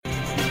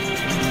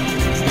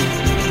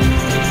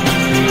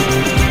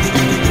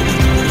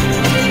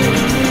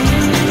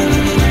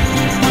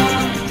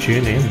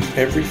Tune in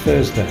every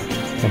Thursday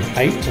from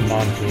 8 to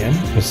 9 p.m.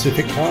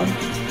 Pacific Time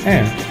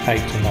and 8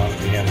 to 9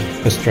 p.m.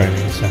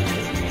 Australian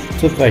Central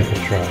to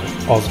Vapour Trail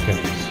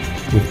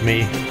Ausgaze with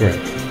me, Greg,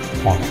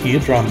 on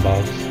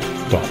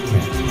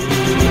eardrumbuds.net.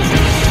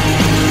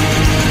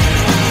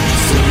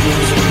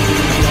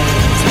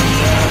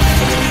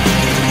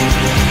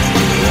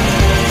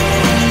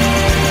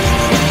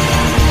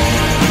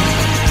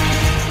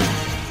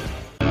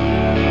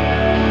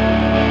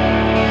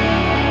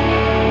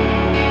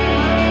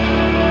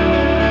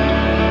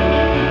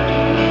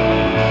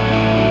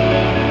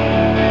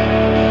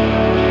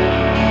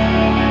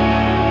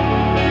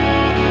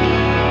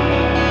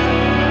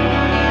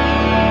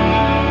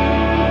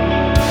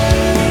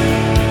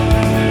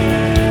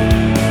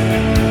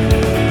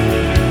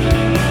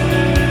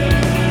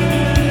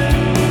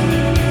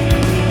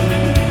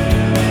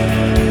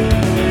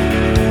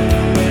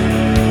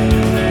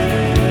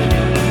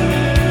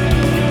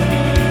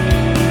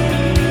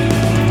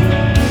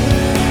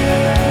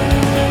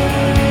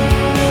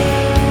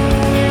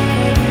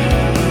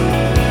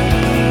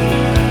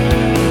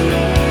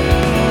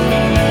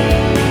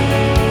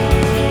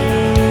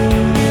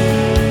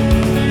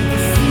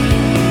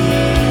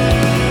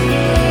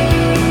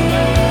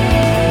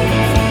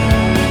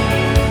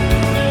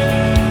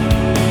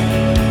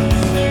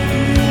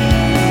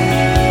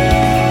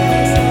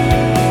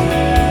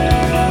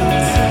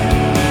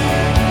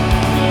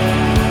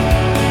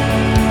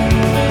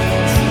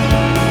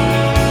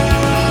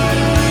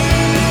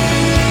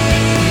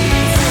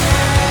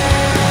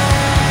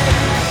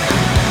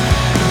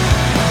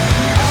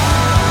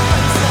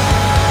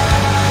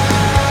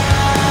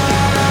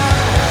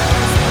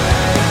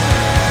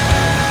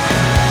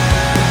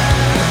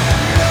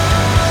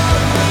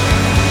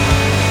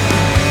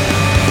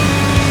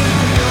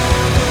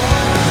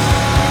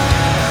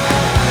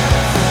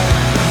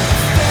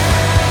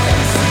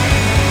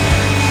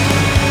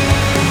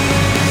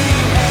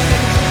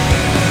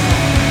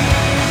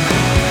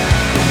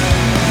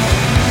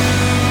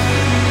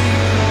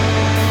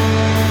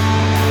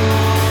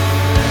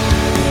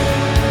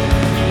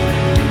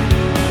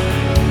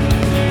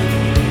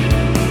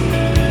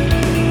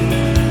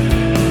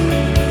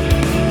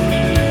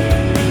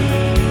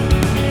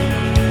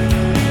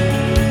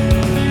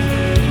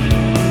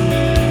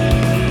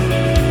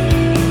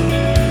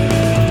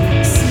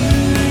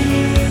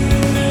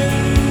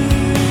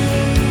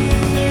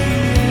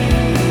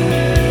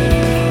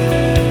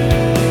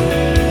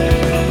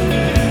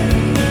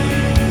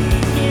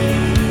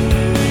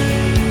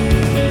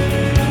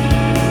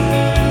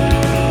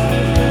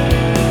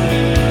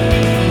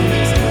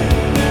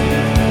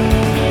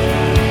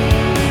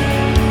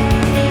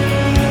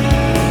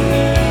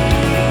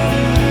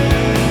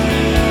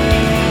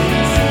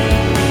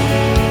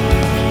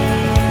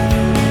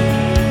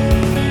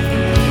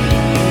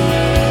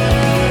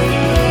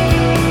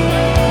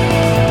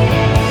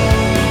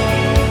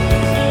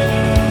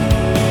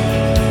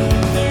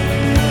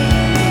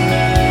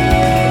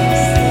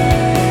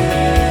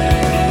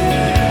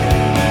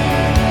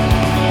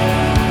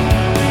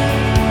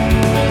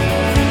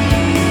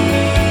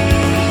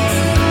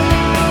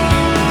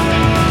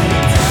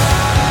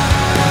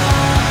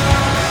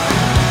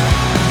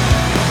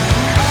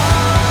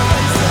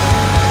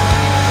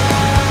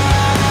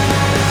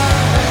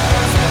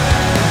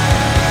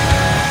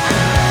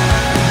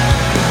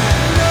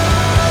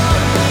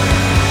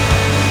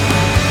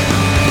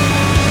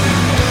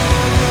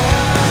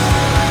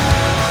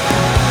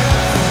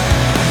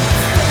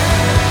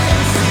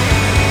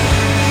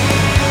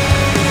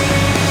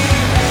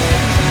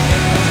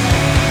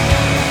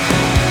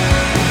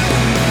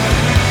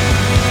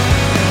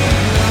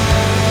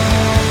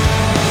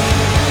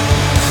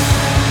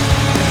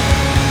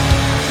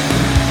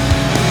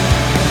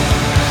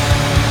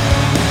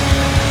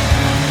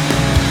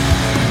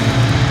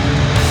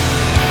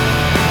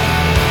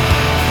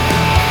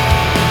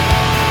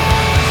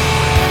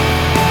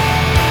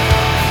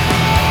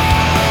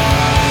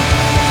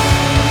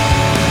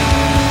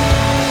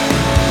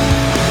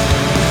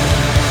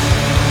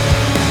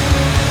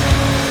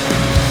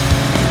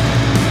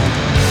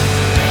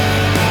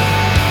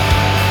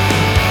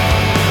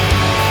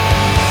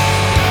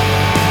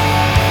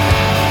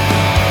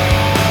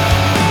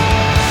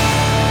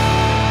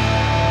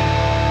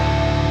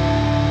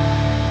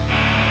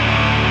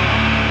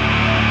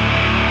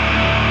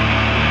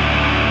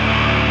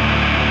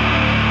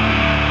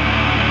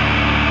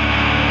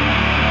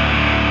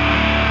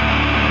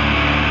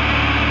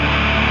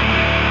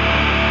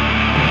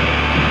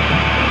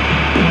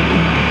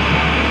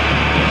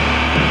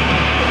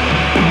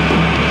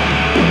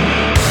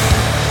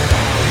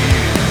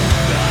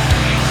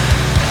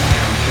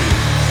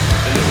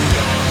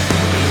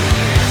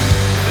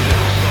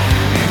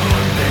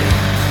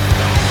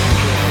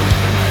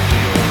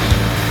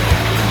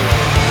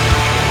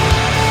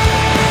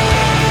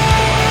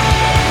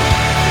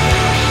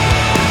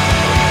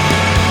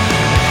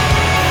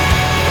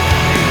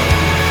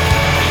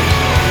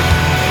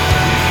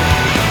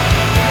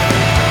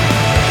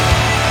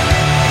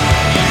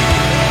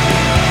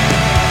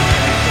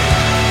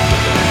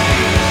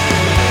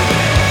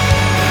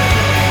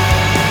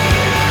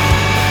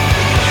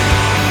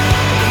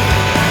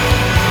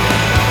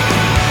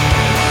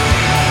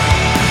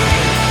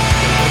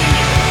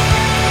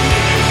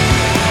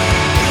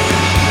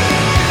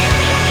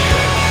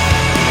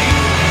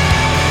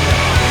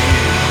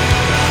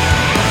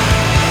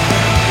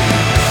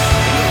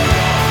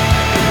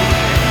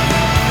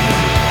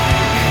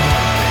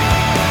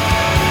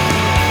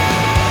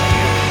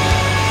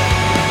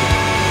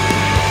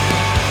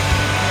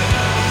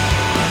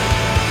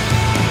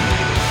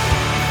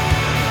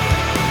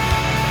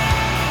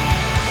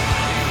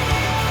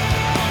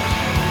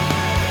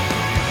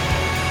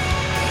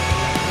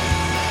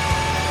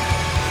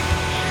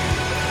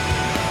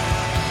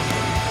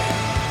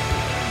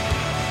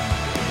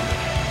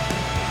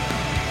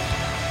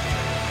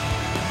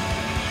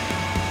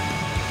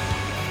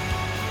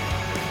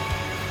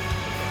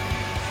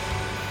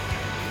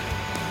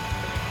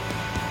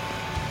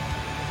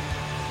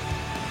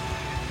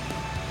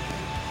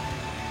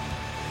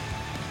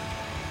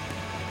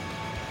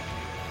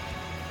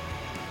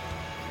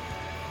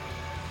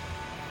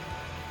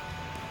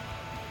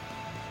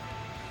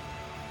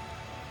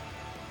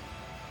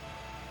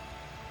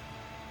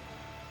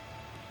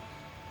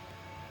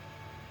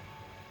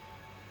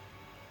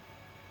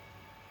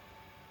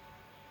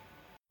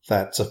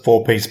 That's a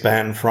four-piece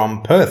band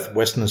from Perth,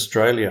 Western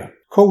Australia,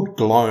 called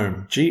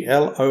Gloam,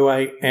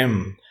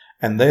 Gloam,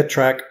 and their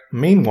track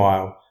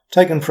Meanwhile,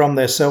 taken from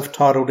their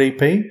self-titled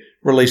EP,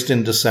 released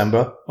in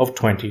December of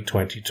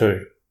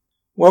 2022.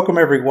 Welcome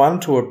everyone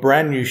to a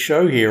brand new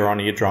show here on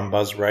Eardrum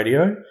Buzz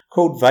Radio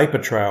called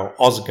Vapour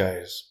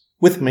Ausgaze,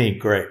 with me,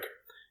 Greg.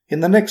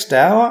 In the next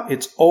hour,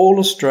 it's all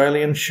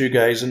Australian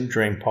shoegaze and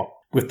dream pop,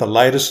 with the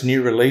latest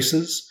new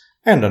releases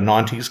and a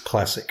 90s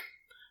classic.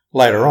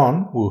 Later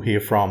on, we'll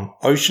hear from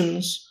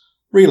Oceans,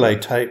 Relay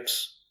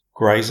Tapes,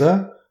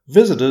 Grazer,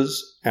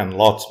 Visitors, and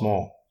lots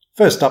more.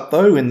 First up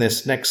though, in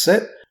this next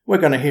set, we're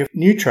going to hear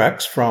new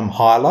tracks from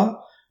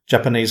Hyla,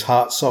 Japanese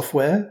Heart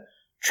Software,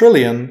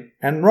 Trillion,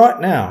 and right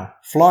now,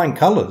 Flying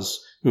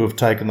Colours, who have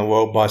taken the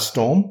world by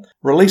storm,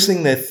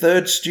 releasing their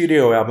third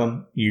studio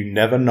album, You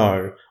Never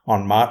Know,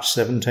 on March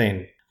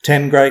 17.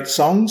 10 great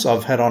songs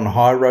I've had on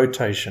high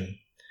rotation.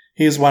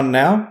 Here's one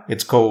now,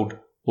 it's called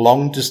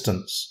Long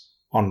Distance,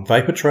 on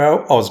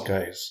Vapour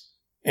Ausgaze.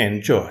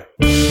 Enjoy.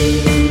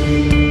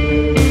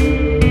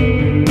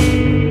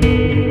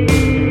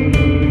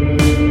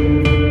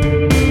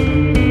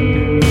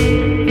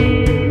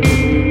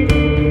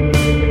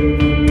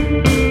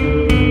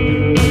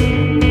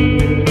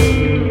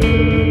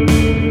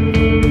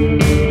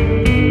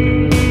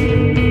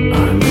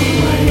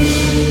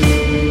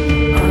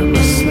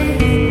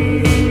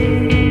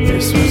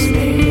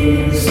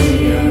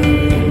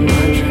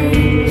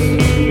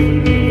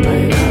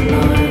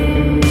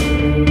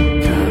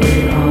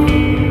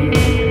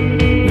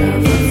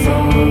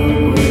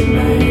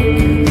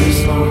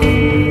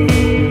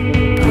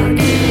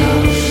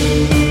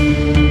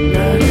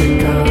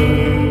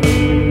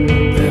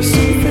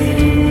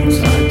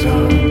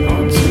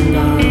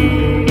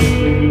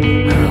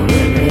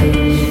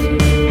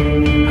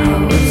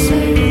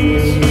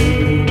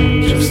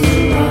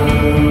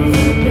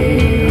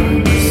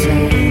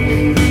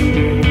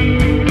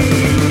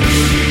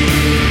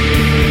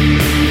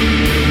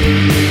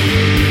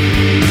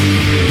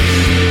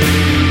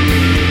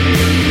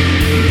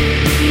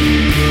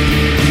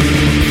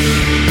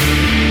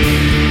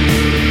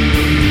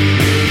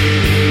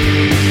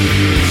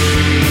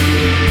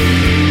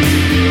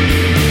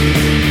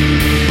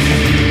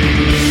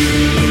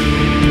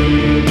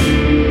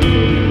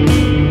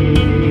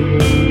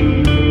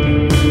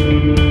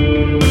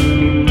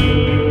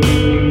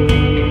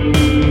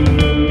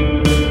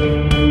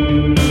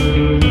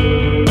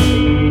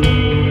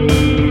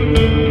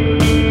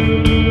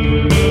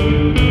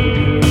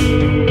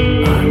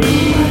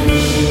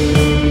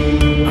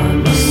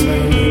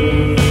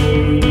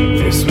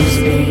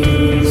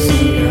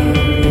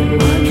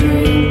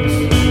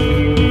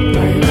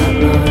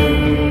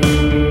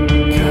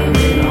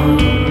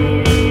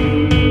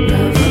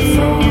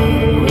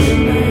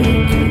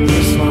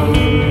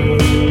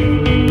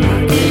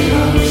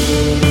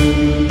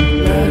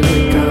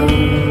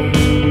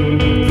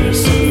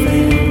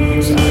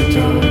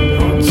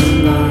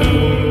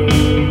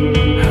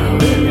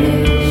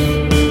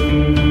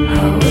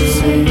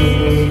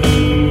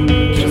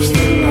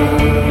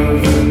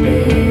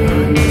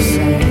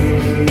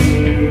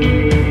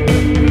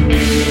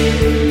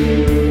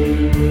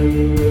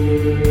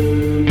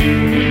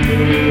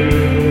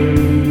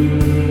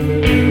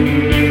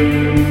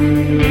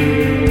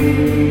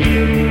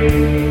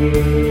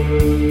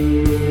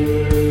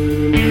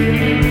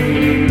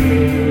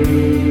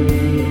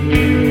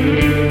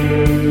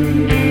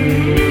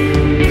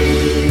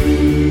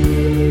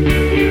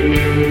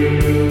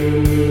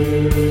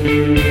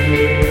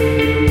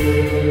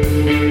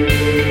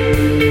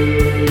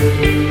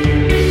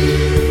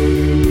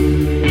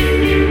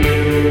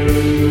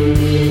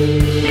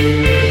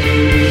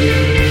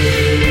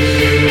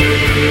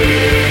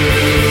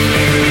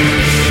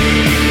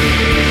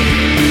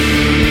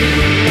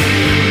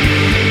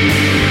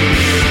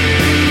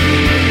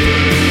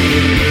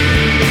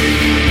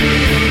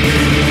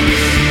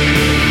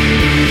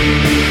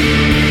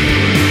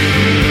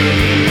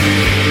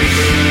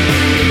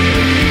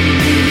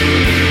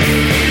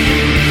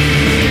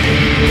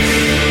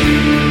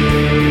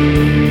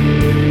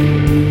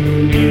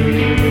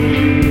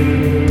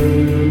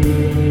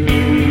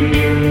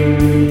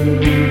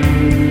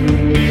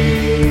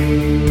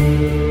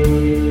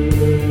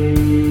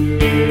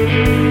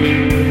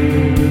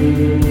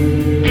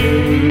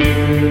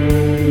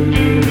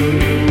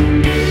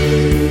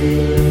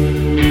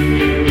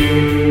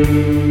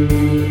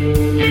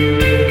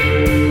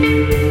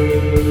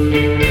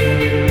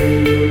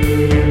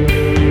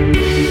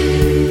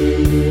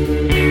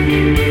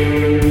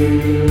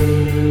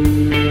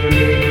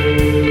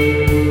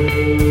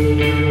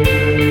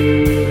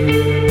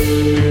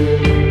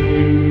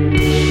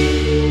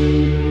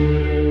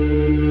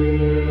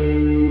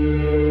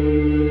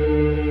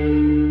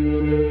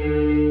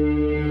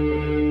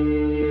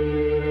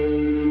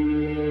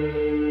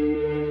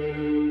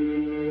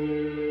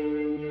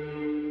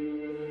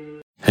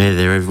 Hey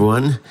there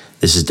everyone,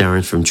 this is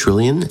Darren from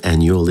Trillion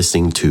and you're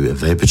listening to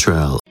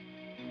Vapour.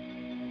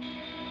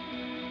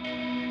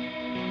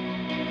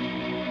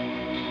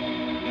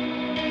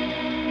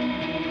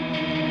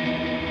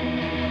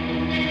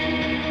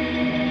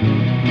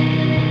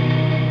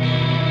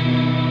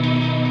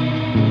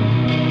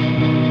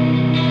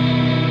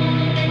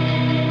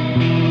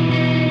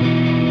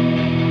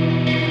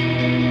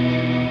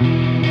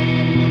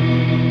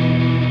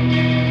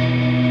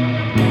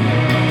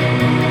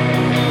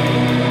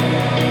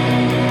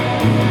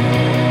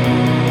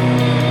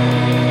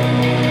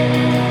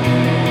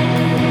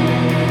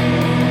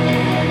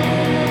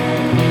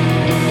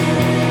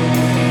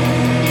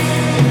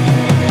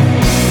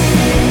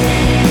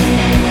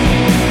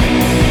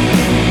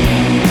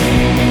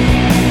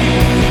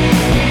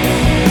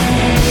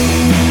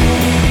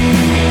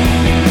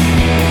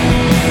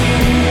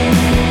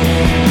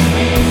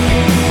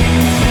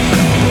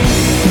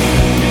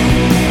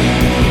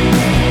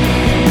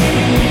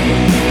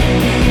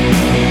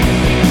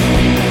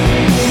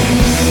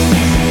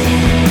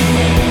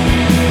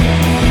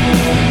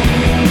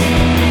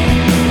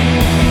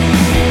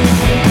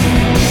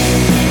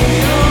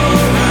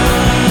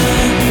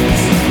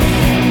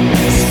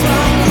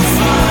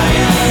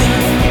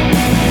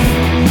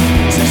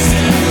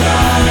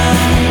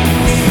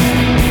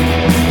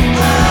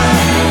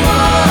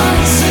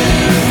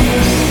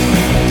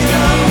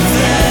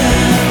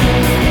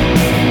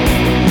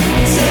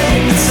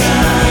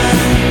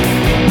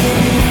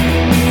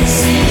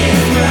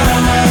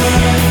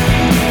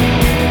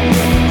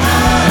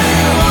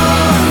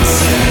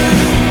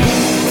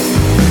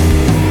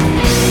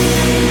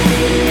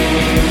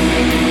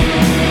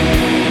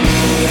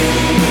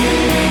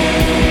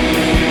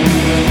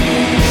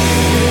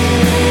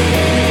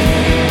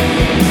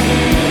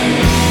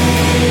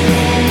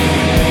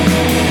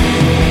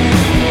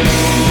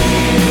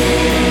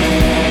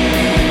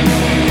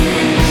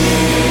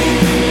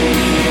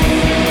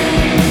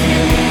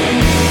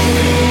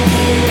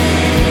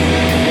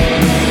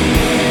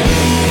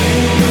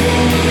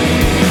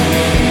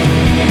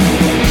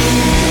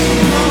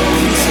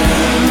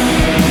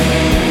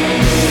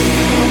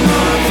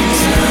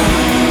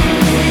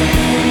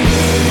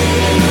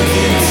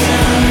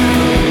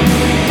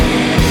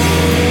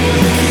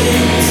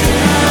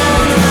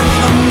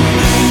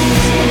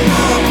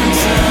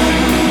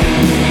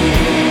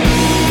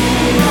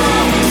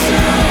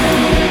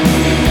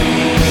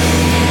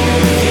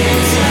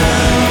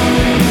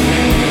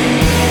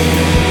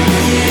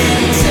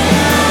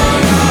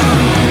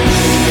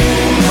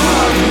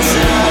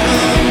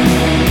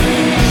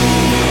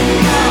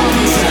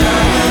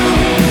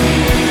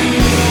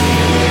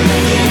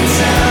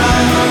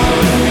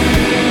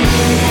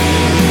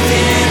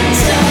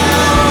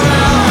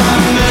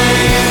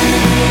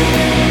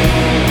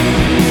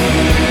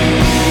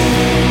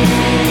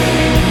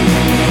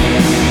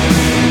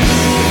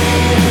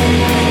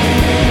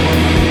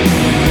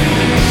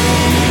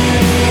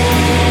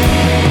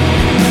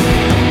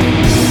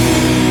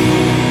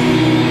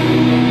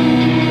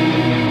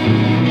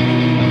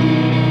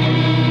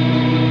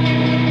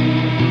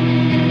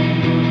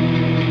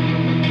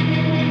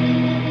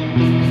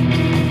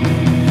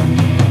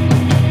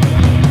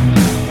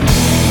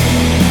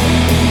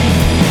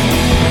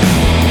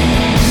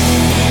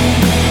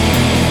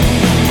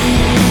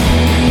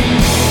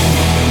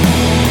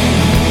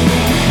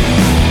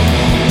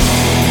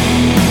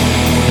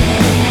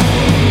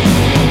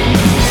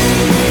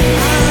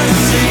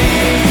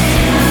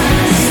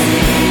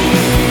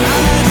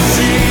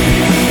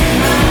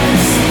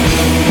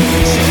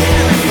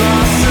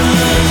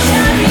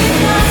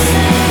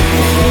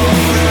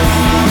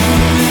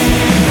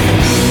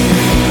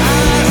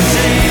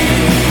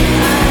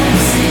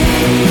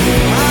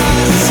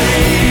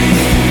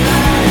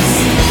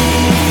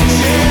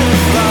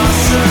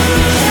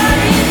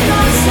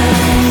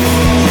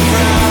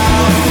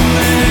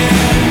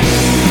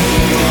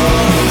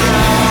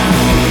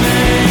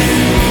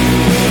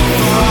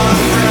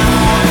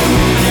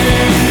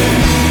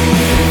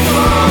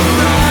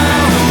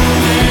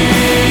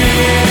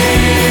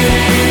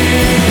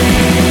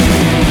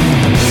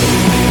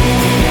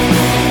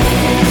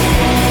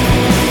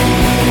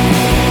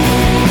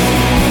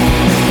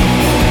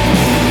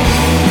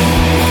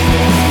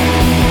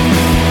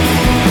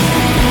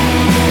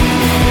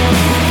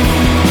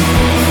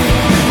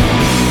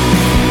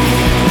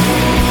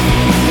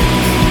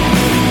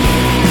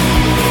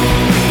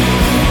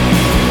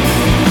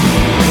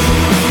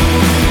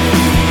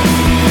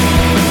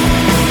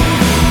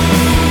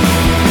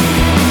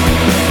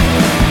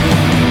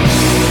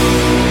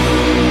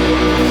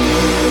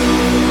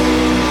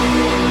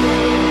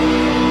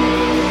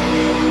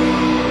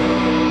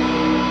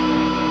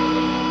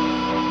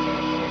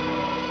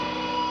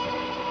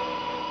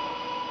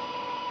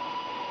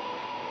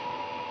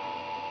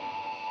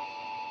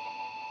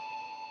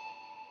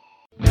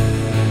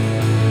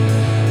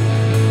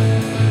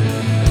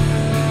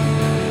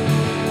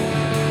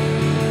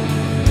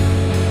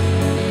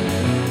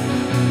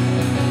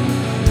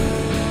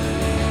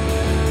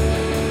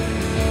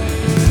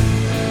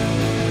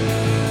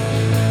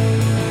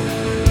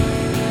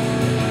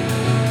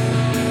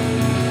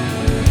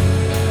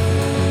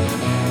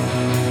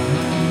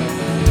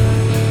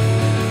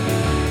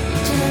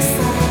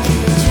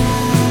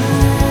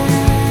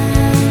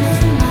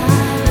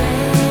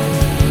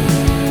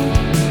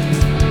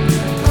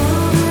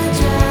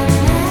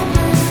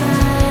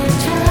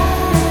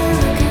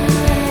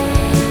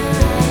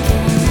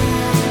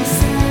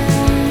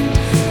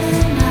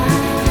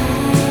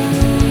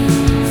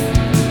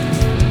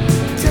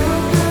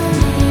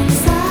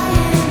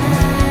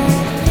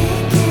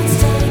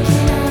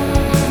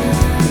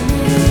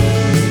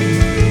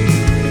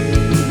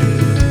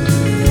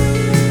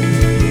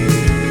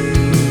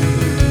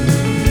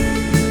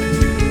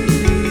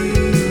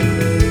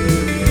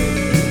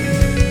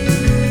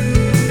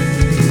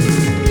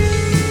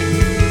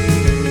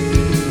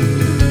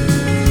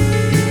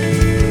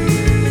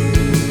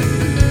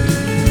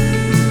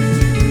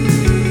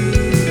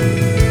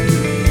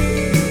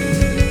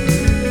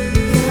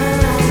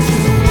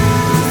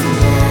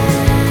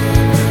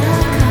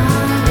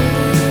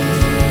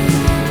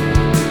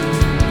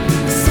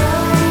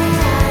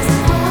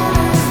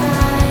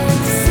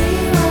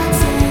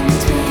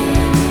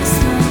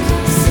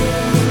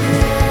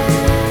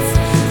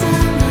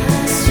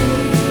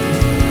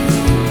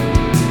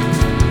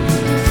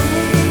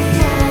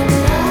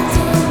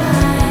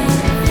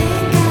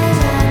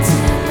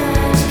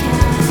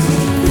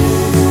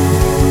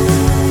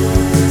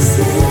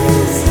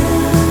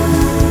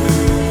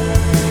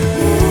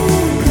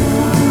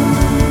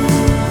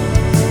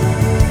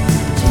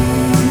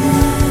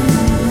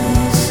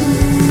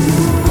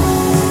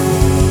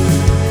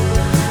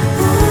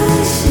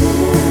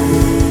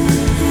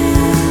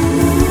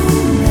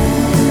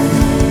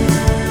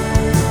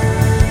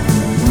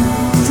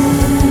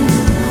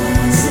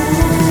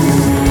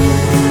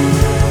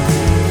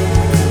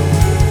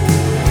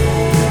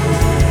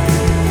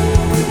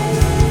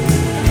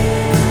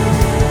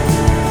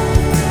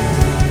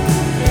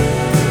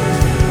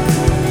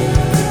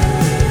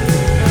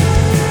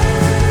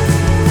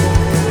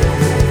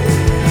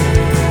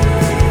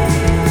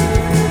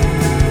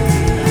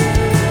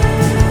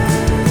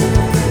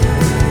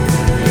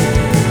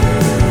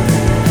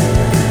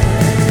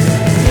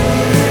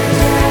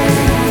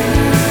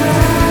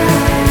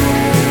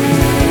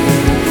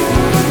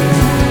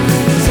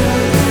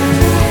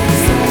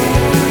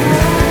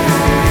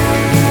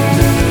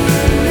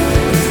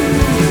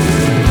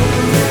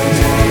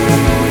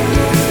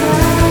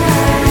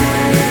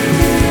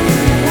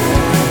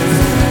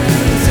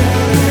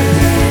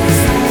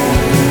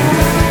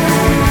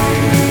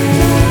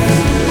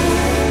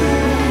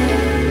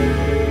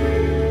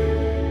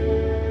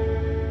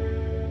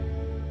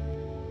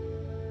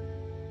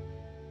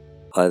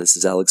 Hi, this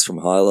is Alex from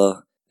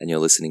Hyla, and you're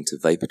listening to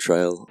Vapour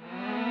Trail.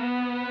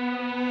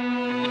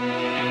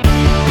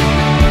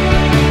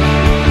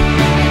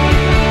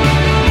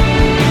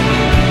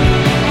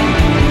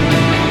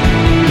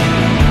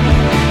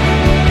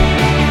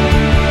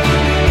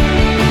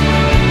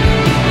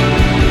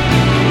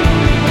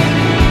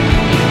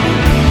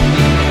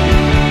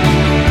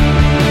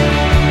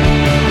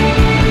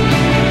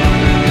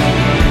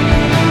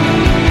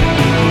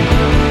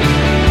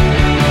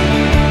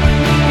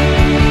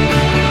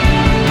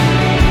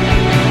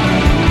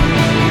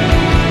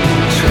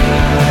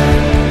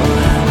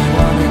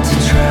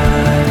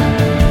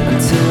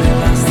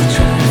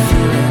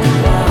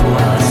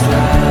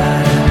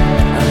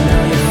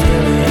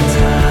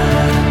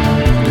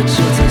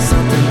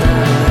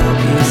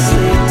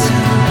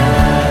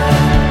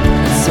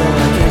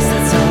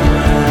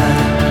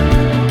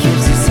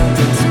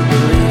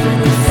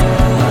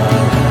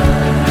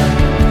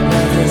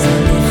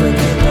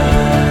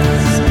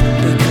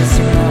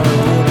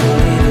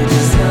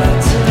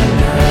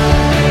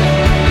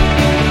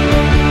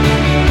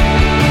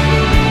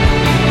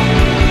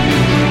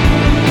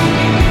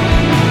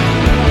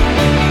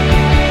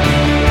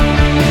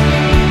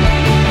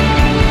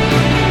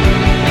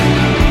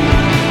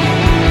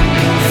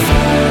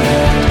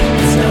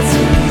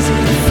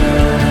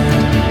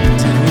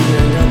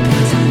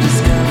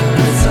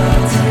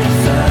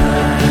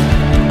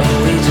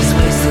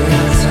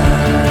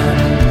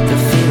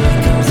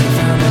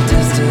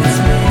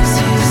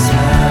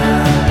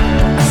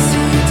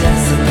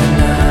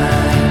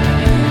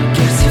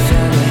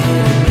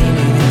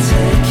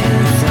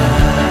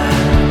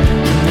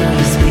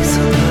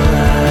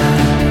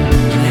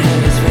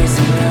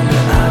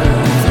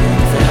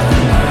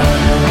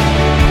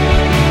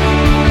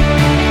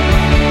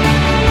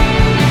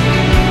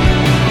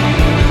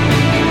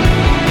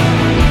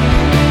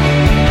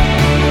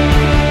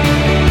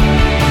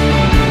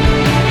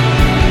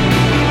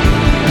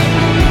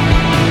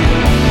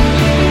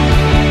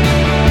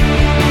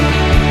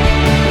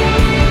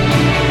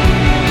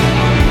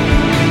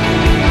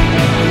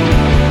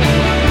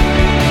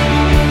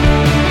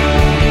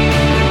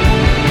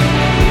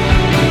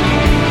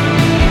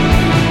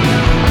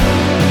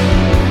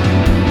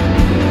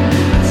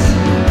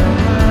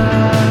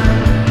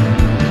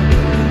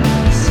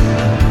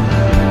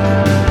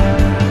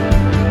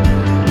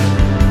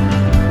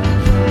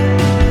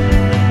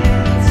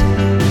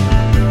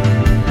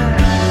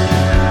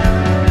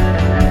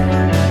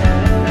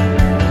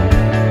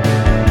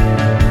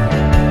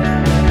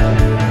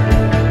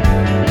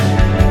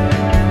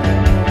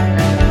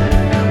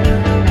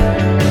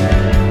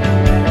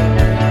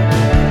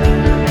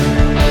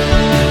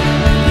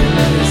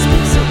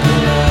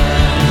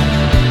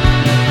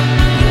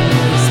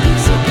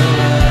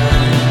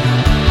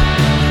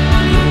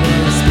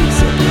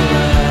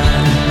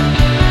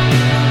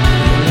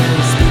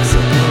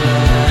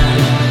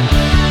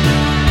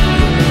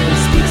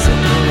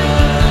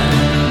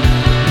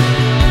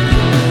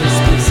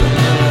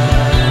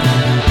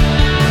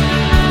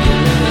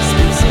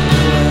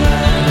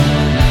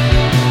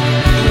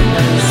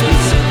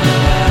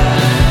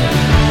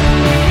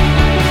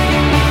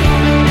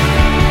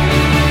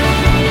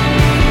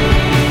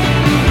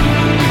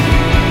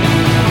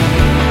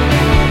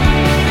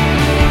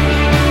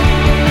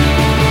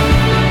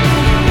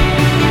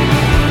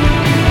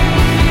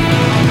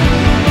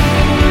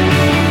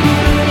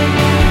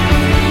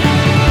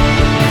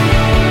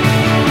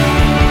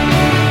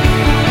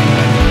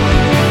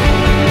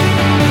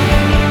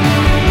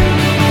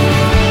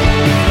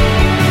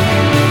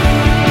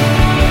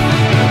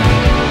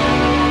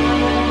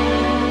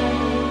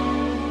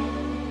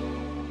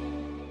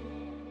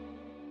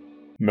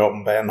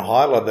 Melbourne band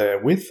Hyla there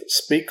with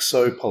Speak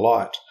So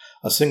Polite,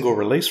 a single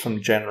release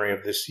from January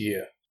of this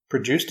year,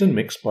 produced and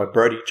mixed by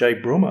Brodie J.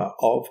 Broomer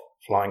of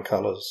Flying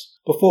Colours.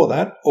 Before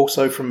that,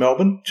 also from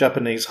Melbourne,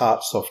 Japanese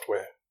Heart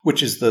Software,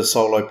 which is the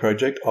solo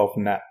project of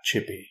Nat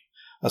Chippy,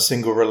 a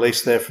single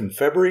release there from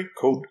February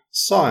called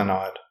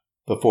Cyanide.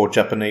 Before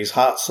Japanese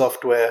Heart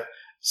Software,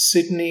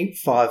 Sydney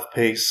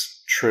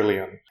 5-piece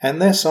Trillion,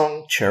 and their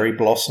song Cherry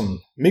Blossom,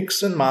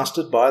 mixed and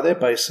mastered by their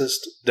bassist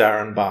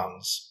Darren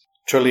Barnes.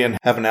 Trillion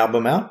have an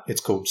album out,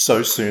 it's called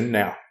So Soon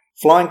Now.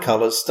 Flying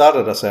Colours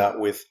started us out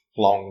with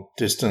Long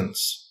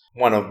Distance,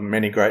 one of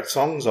many great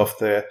songs off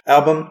their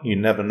album You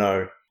Never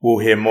Know. We'll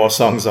hear more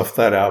songs off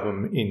that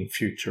album in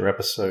future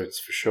episodes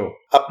for sure.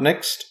 Up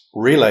next,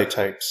 Relay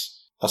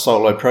Tapes, a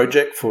solo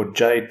project for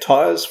Jade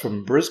Tyres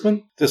from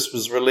Brisbane. This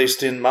was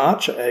released in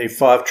March, a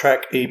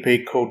 5-track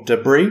EP called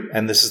Debris,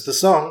 and this is the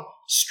song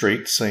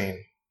Street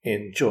Scene.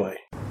 Enjoy.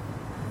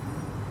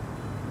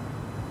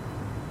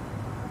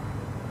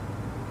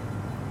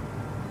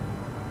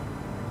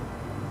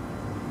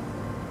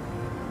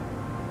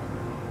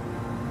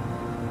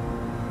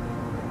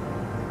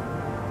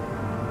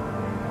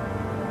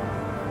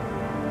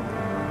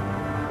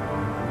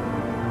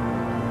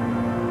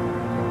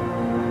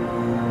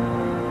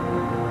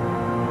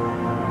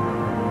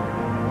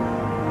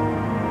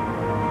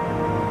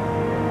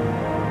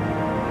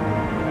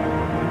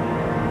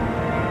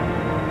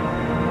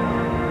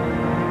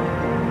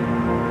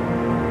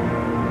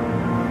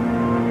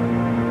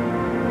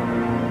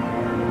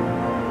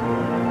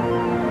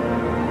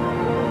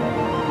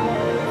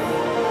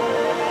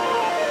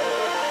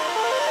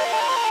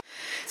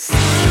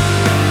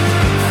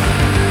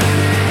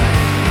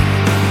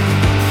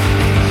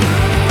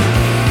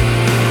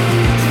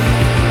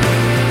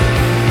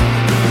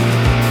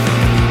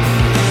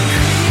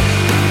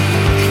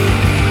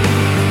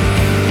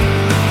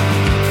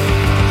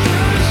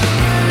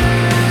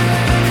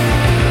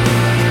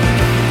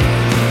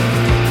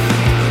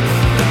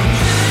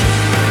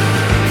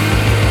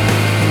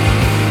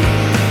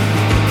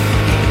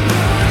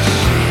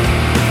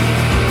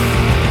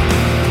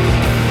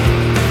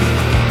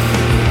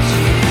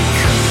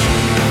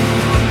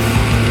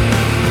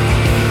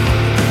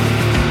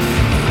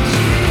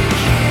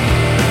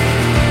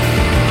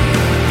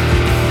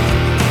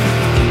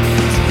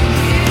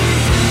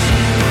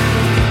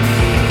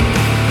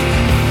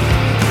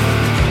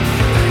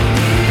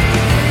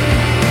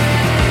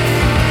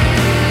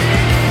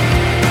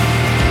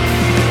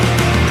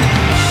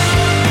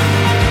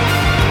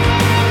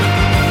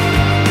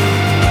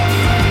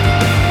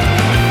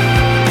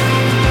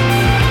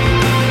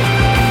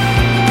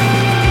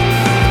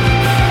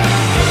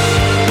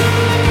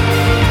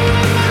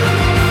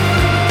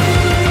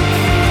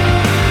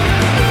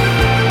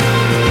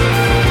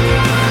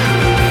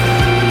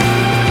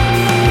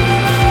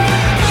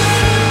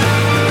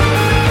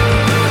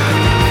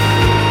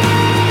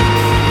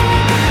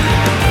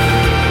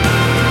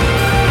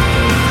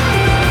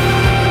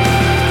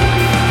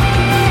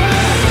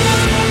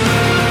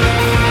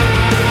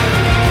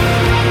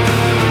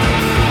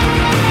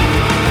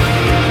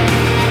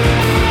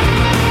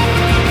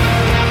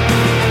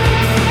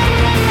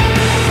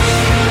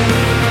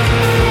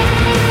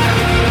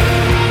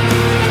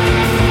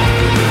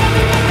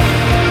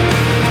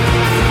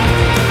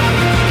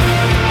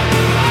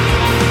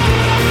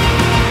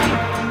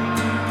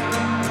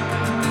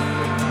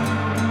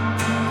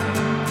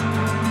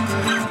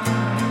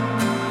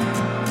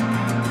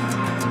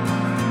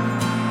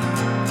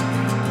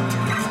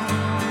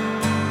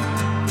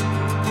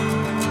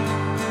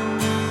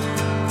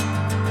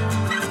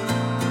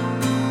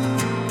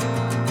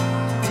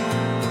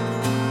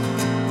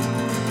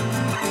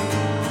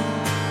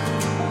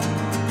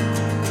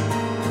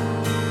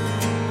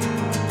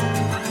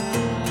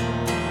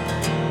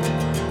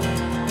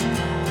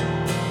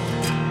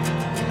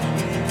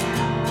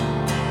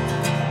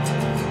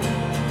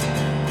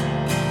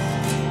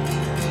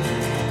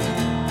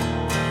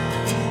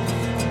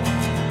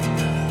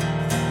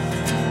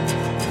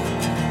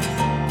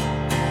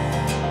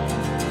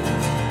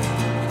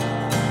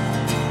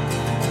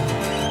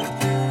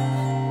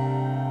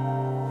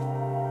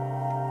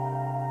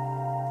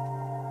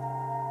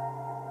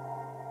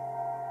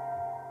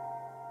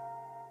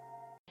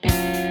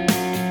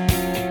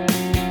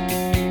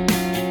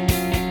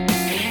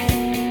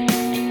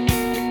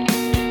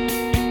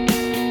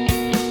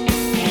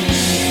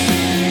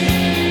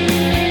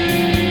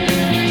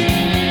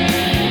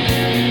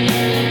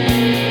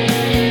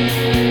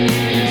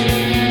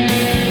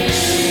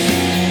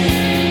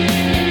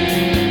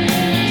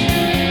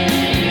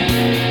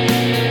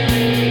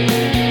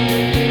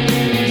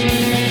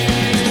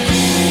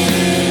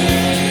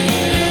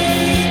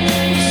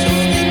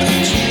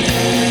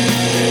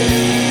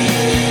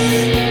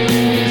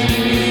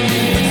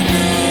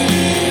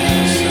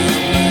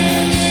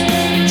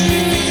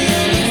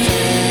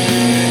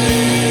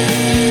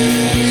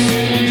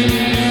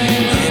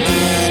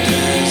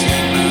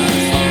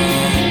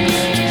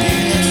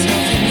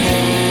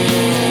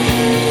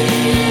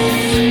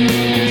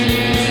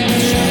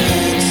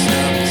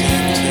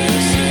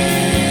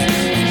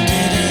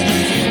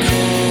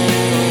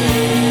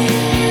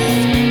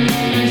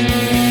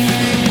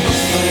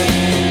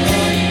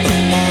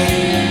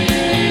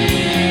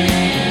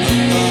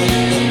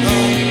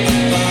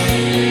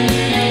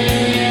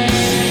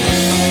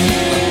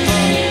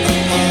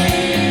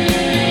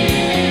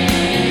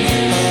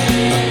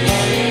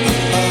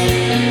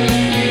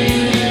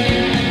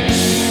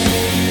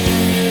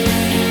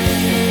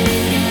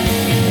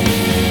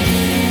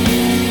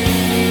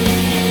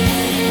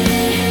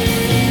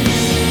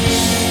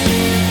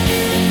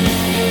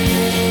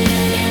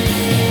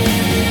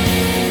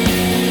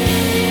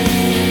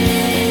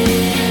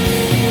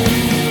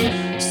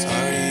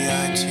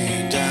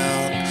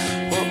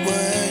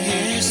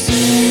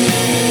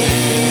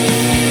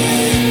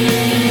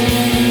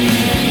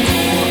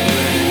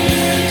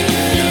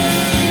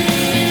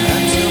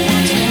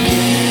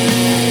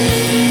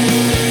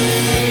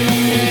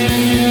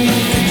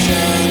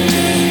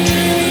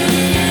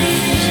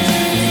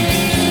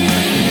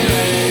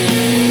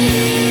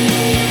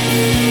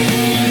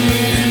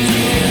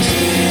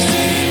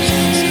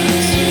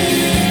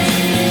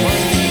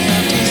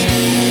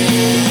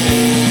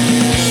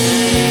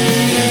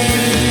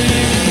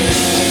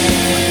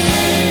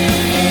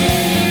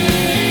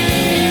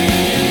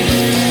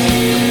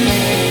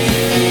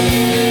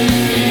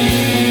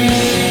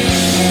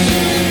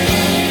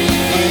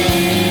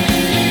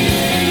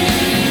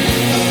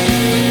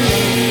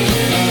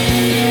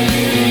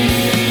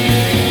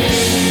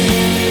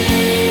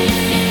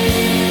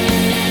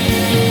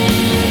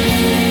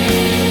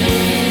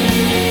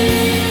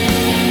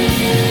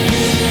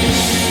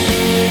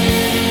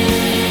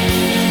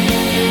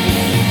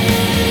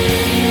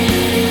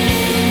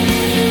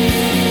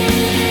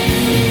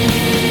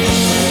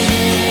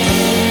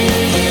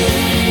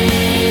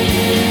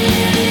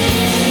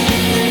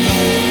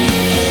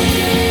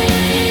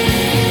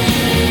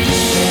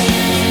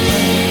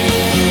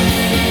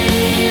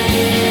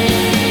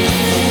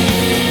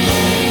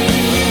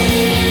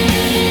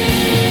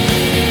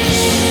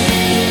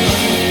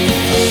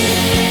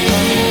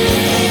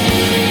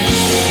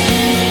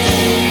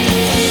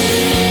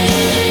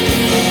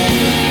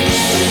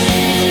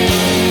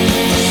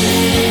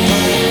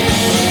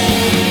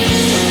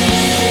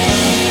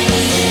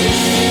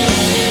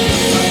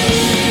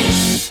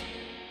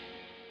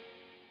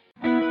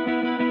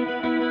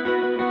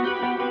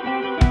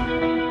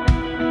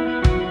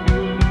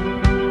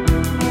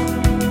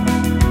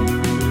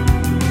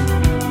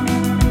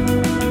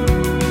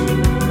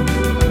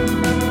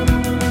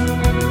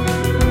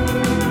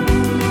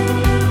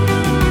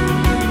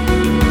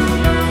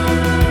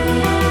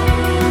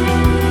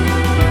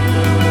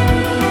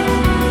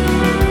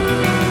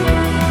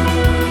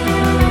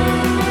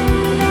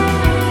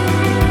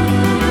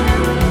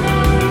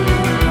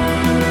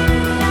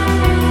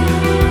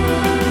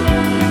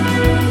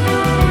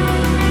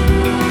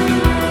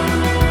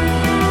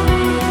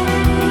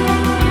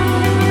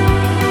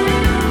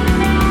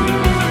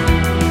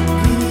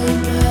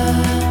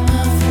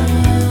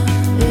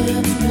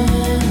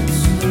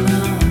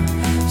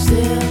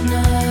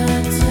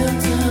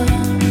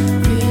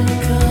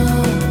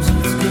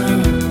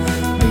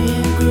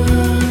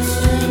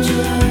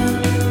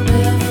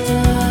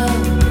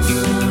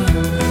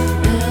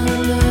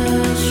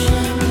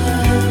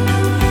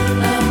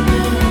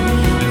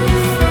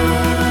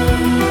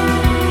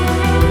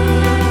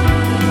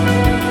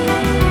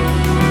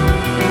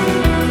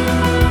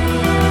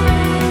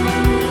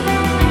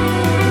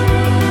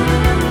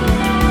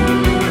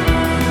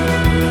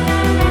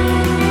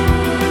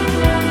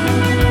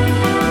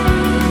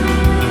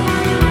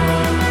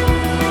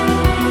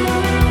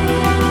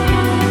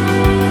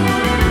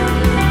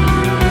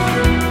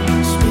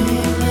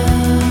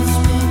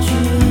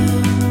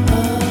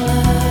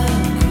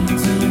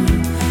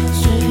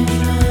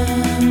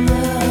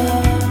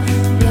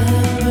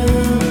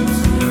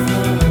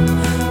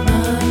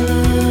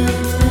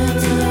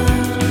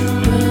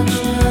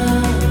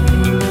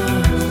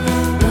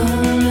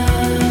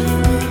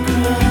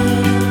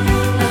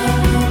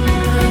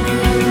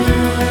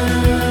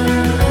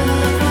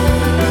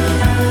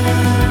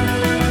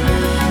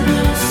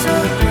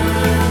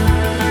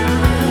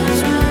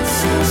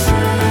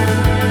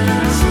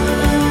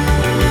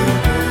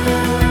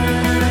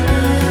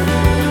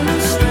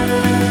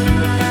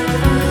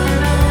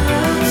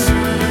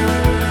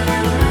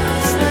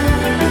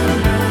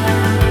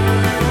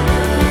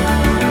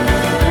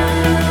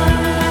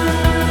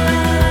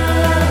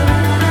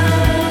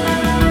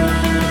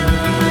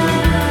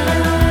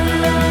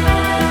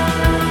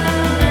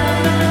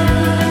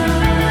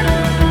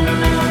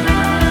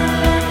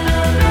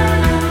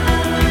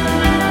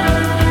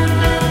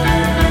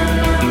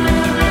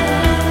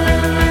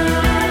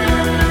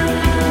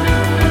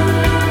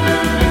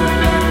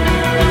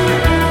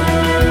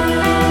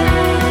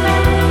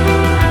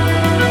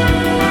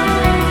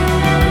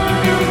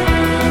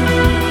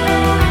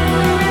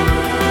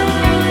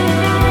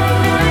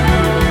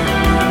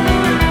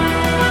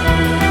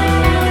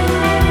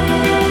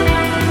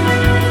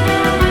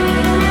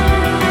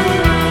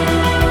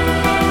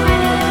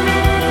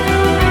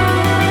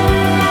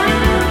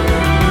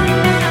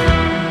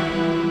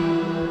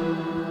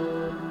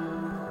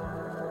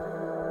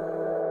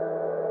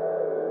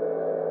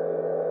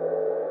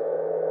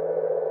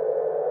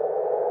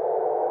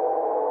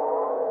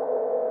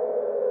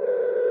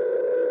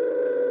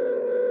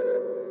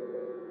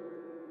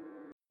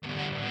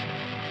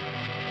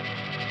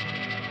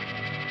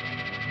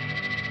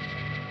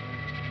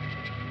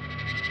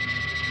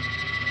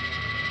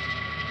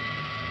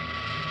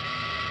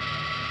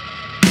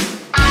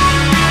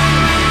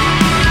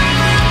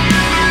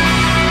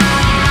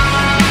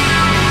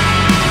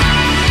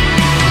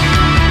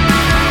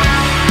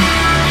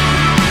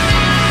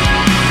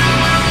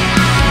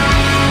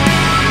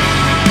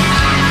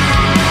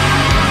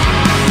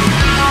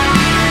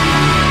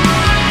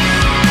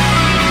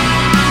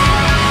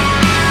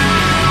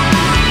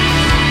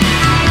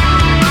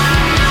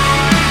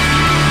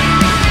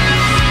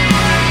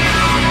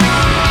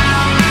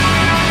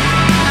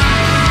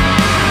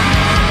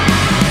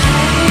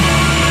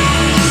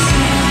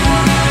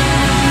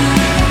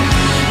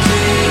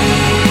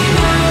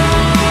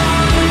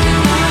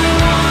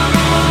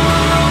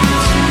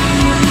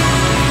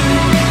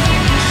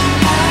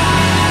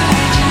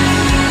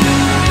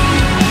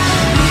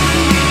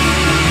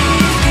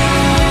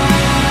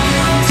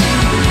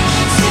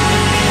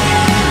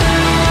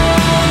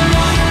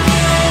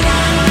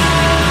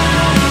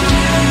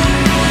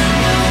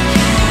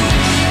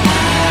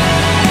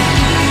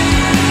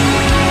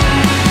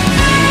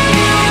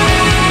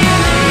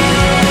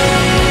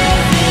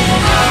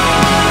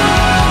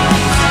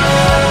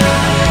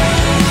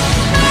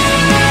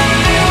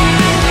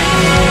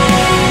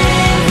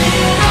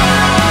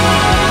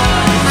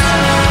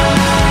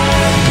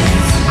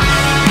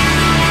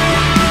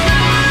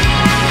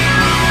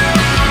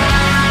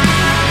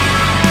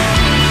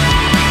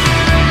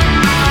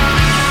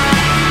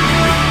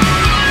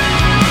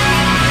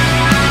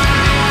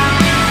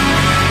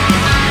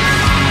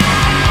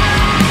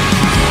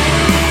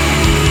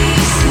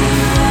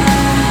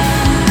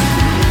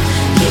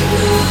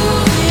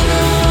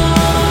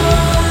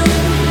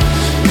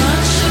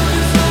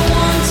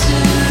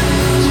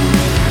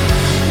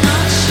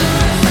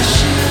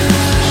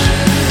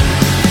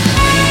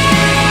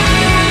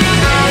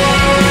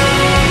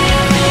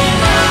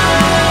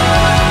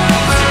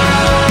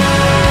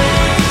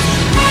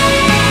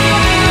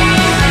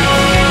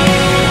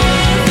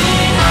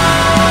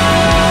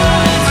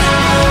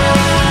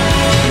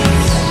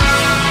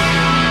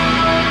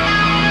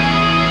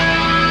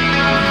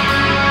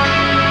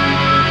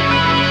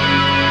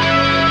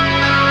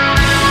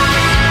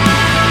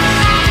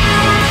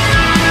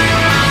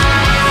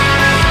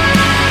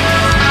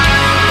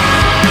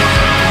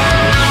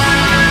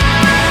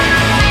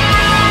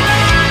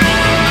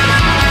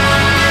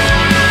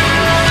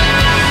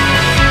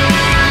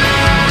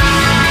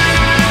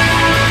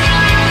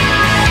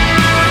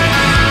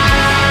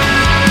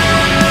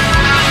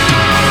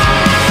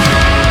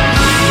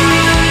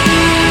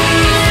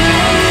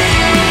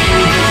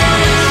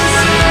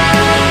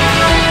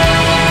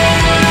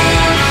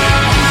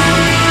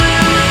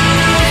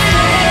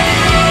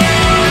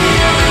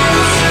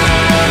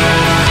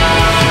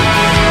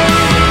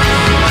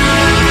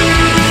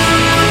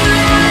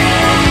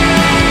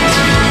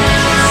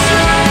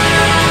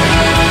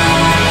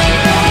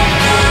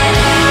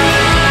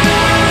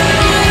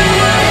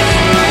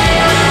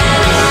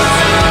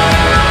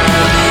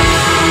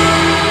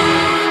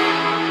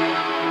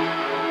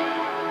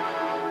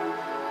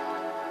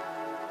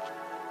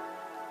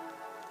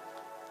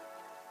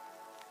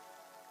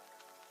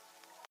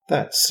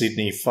 that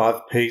Sydney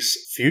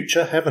five-piece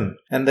Futureheaven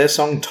and their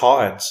song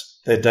Tides,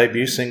 their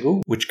debut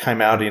single, which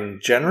came out in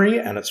January,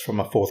 and it's from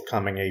a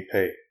forthcoming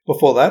EP.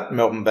 Before that,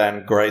 Melbourne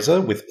band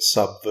Grazer with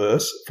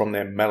Subverse from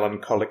their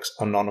Melancholics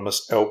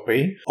Anonymous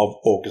LP of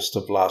August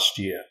of last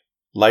year.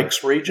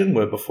 Lakes Region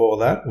were before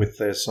that with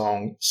their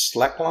song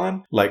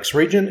Slackline. Lakes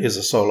Region is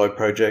a solo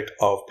project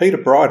of Peter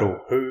Bridle,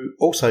 who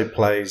also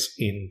plays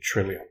in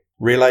Trillium.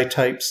 Relay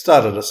Tape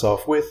started us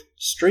off with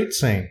Street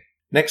Scene.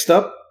 Next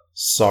up,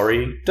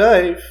 Sorry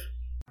Dave.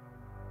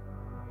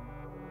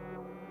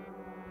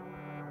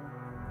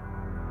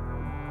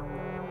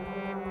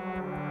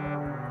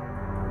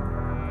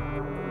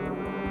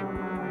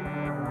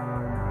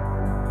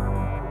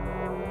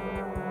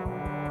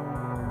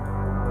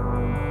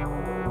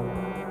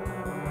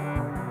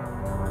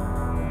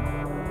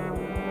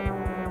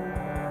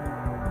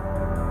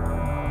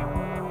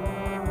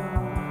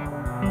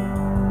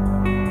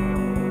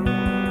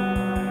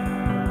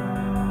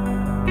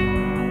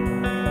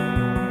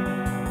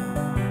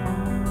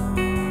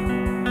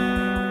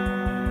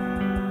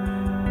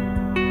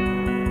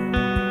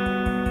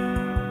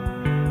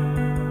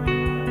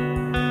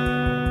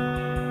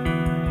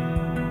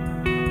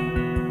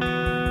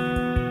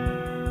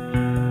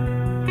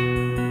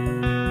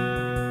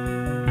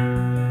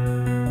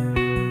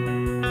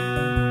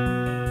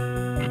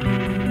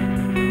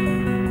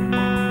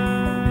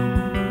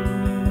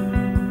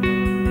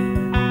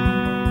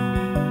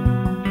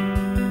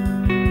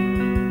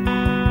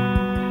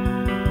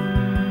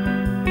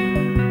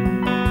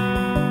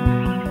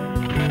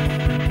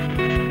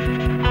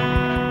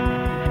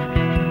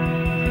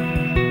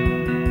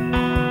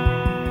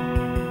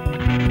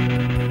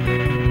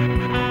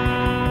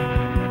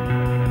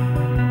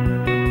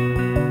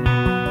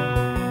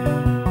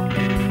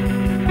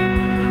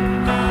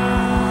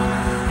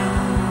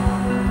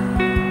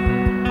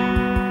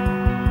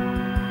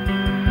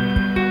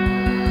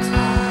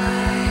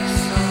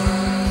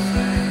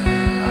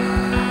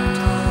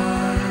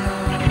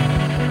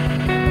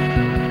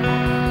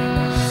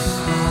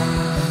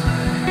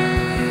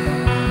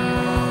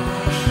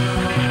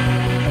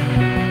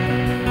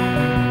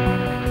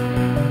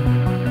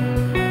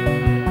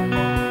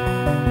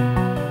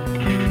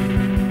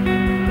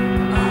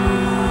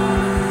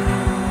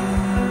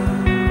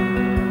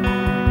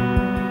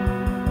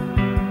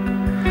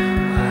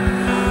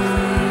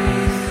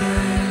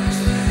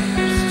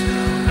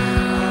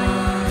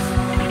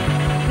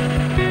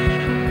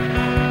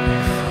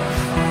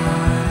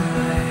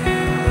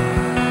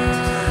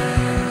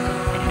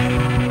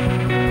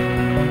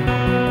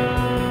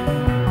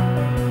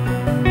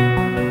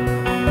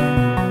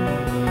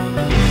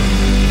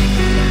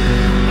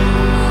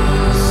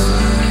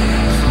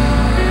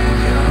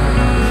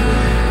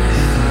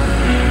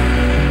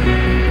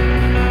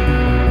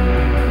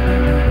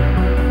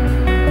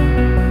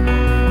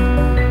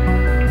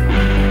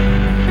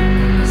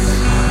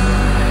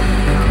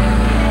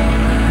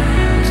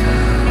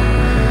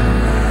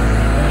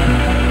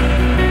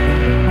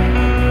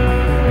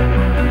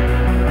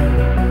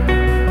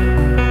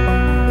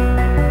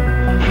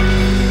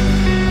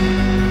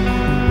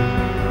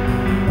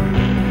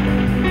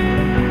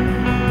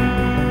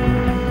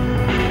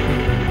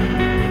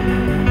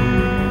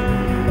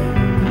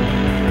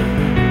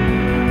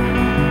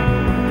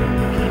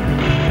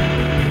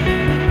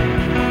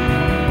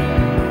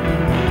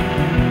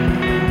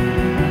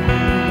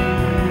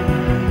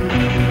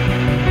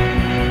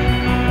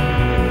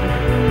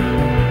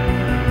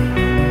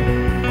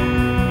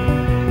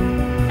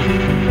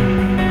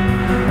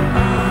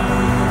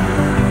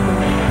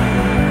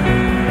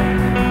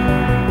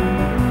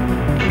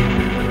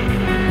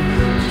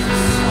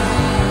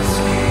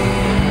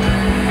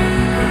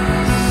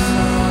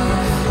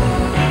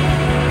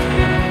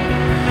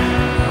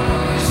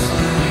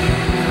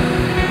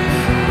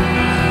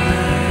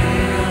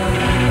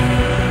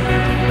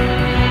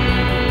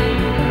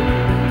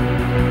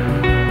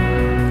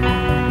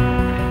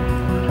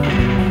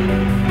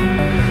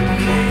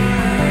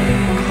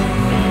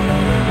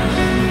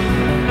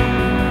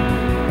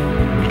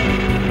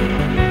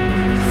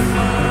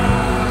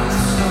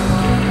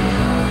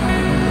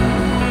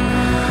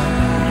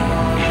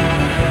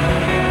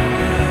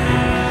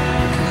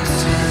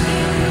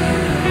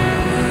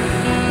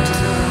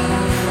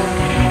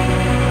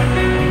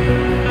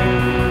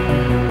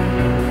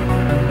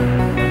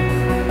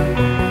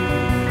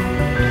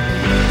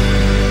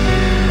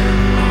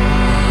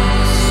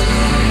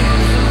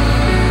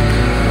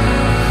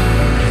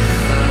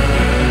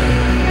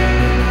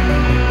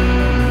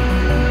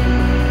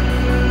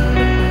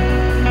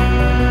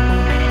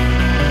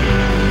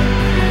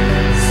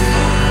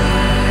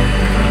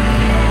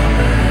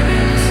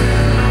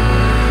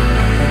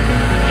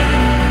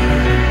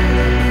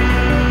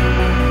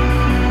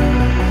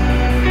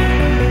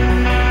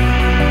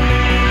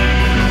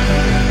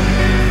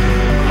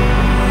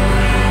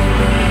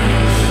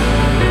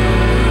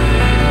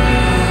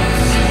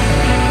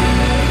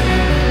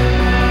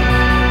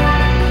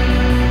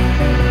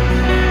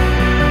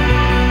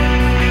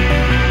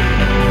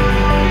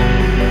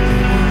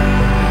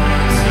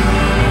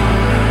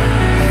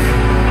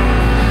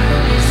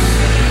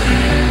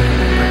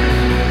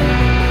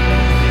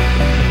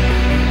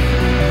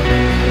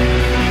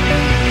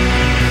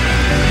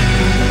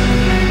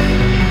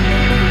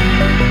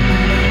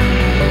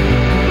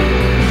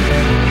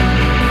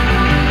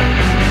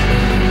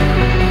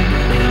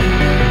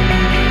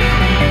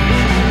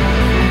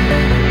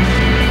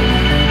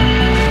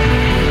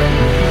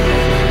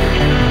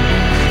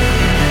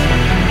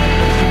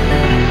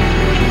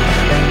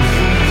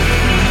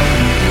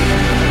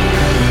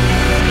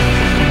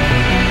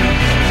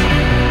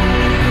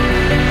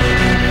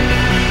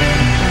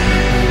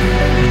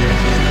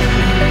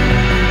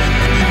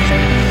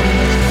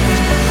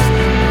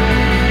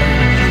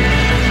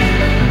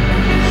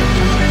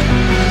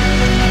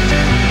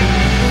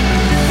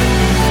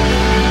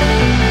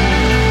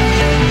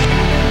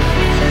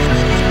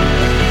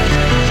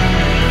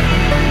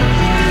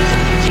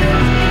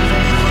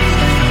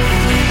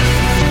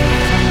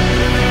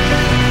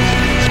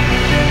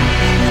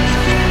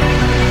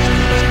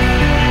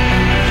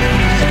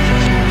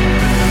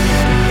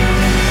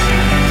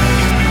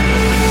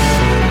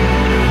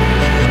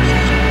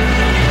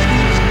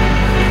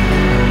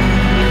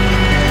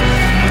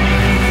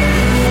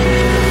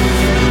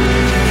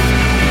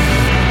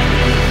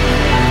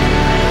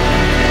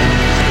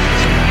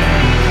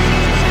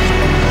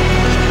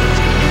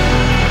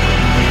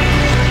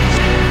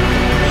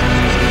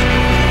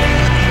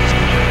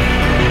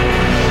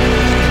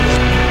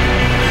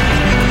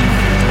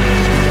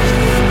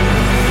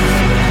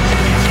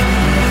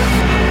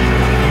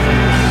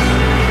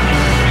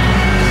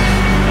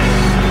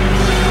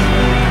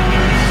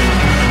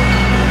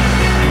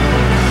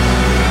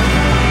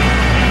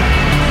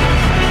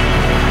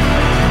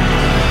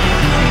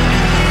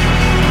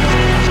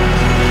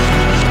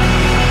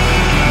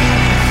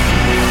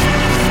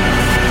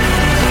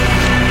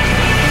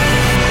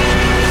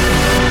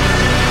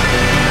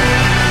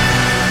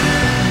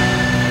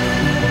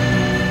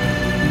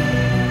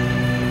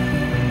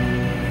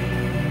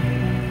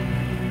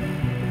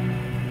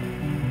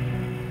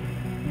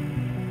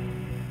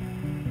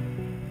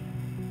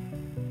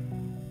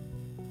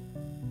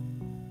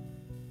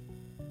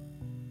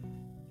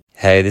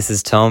 Hey, this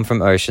is Tom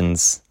from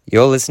Oceans.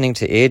 You're listening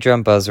to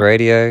Eardrum Buzz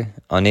Radio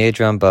on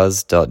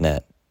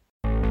eardrumbuzz.net.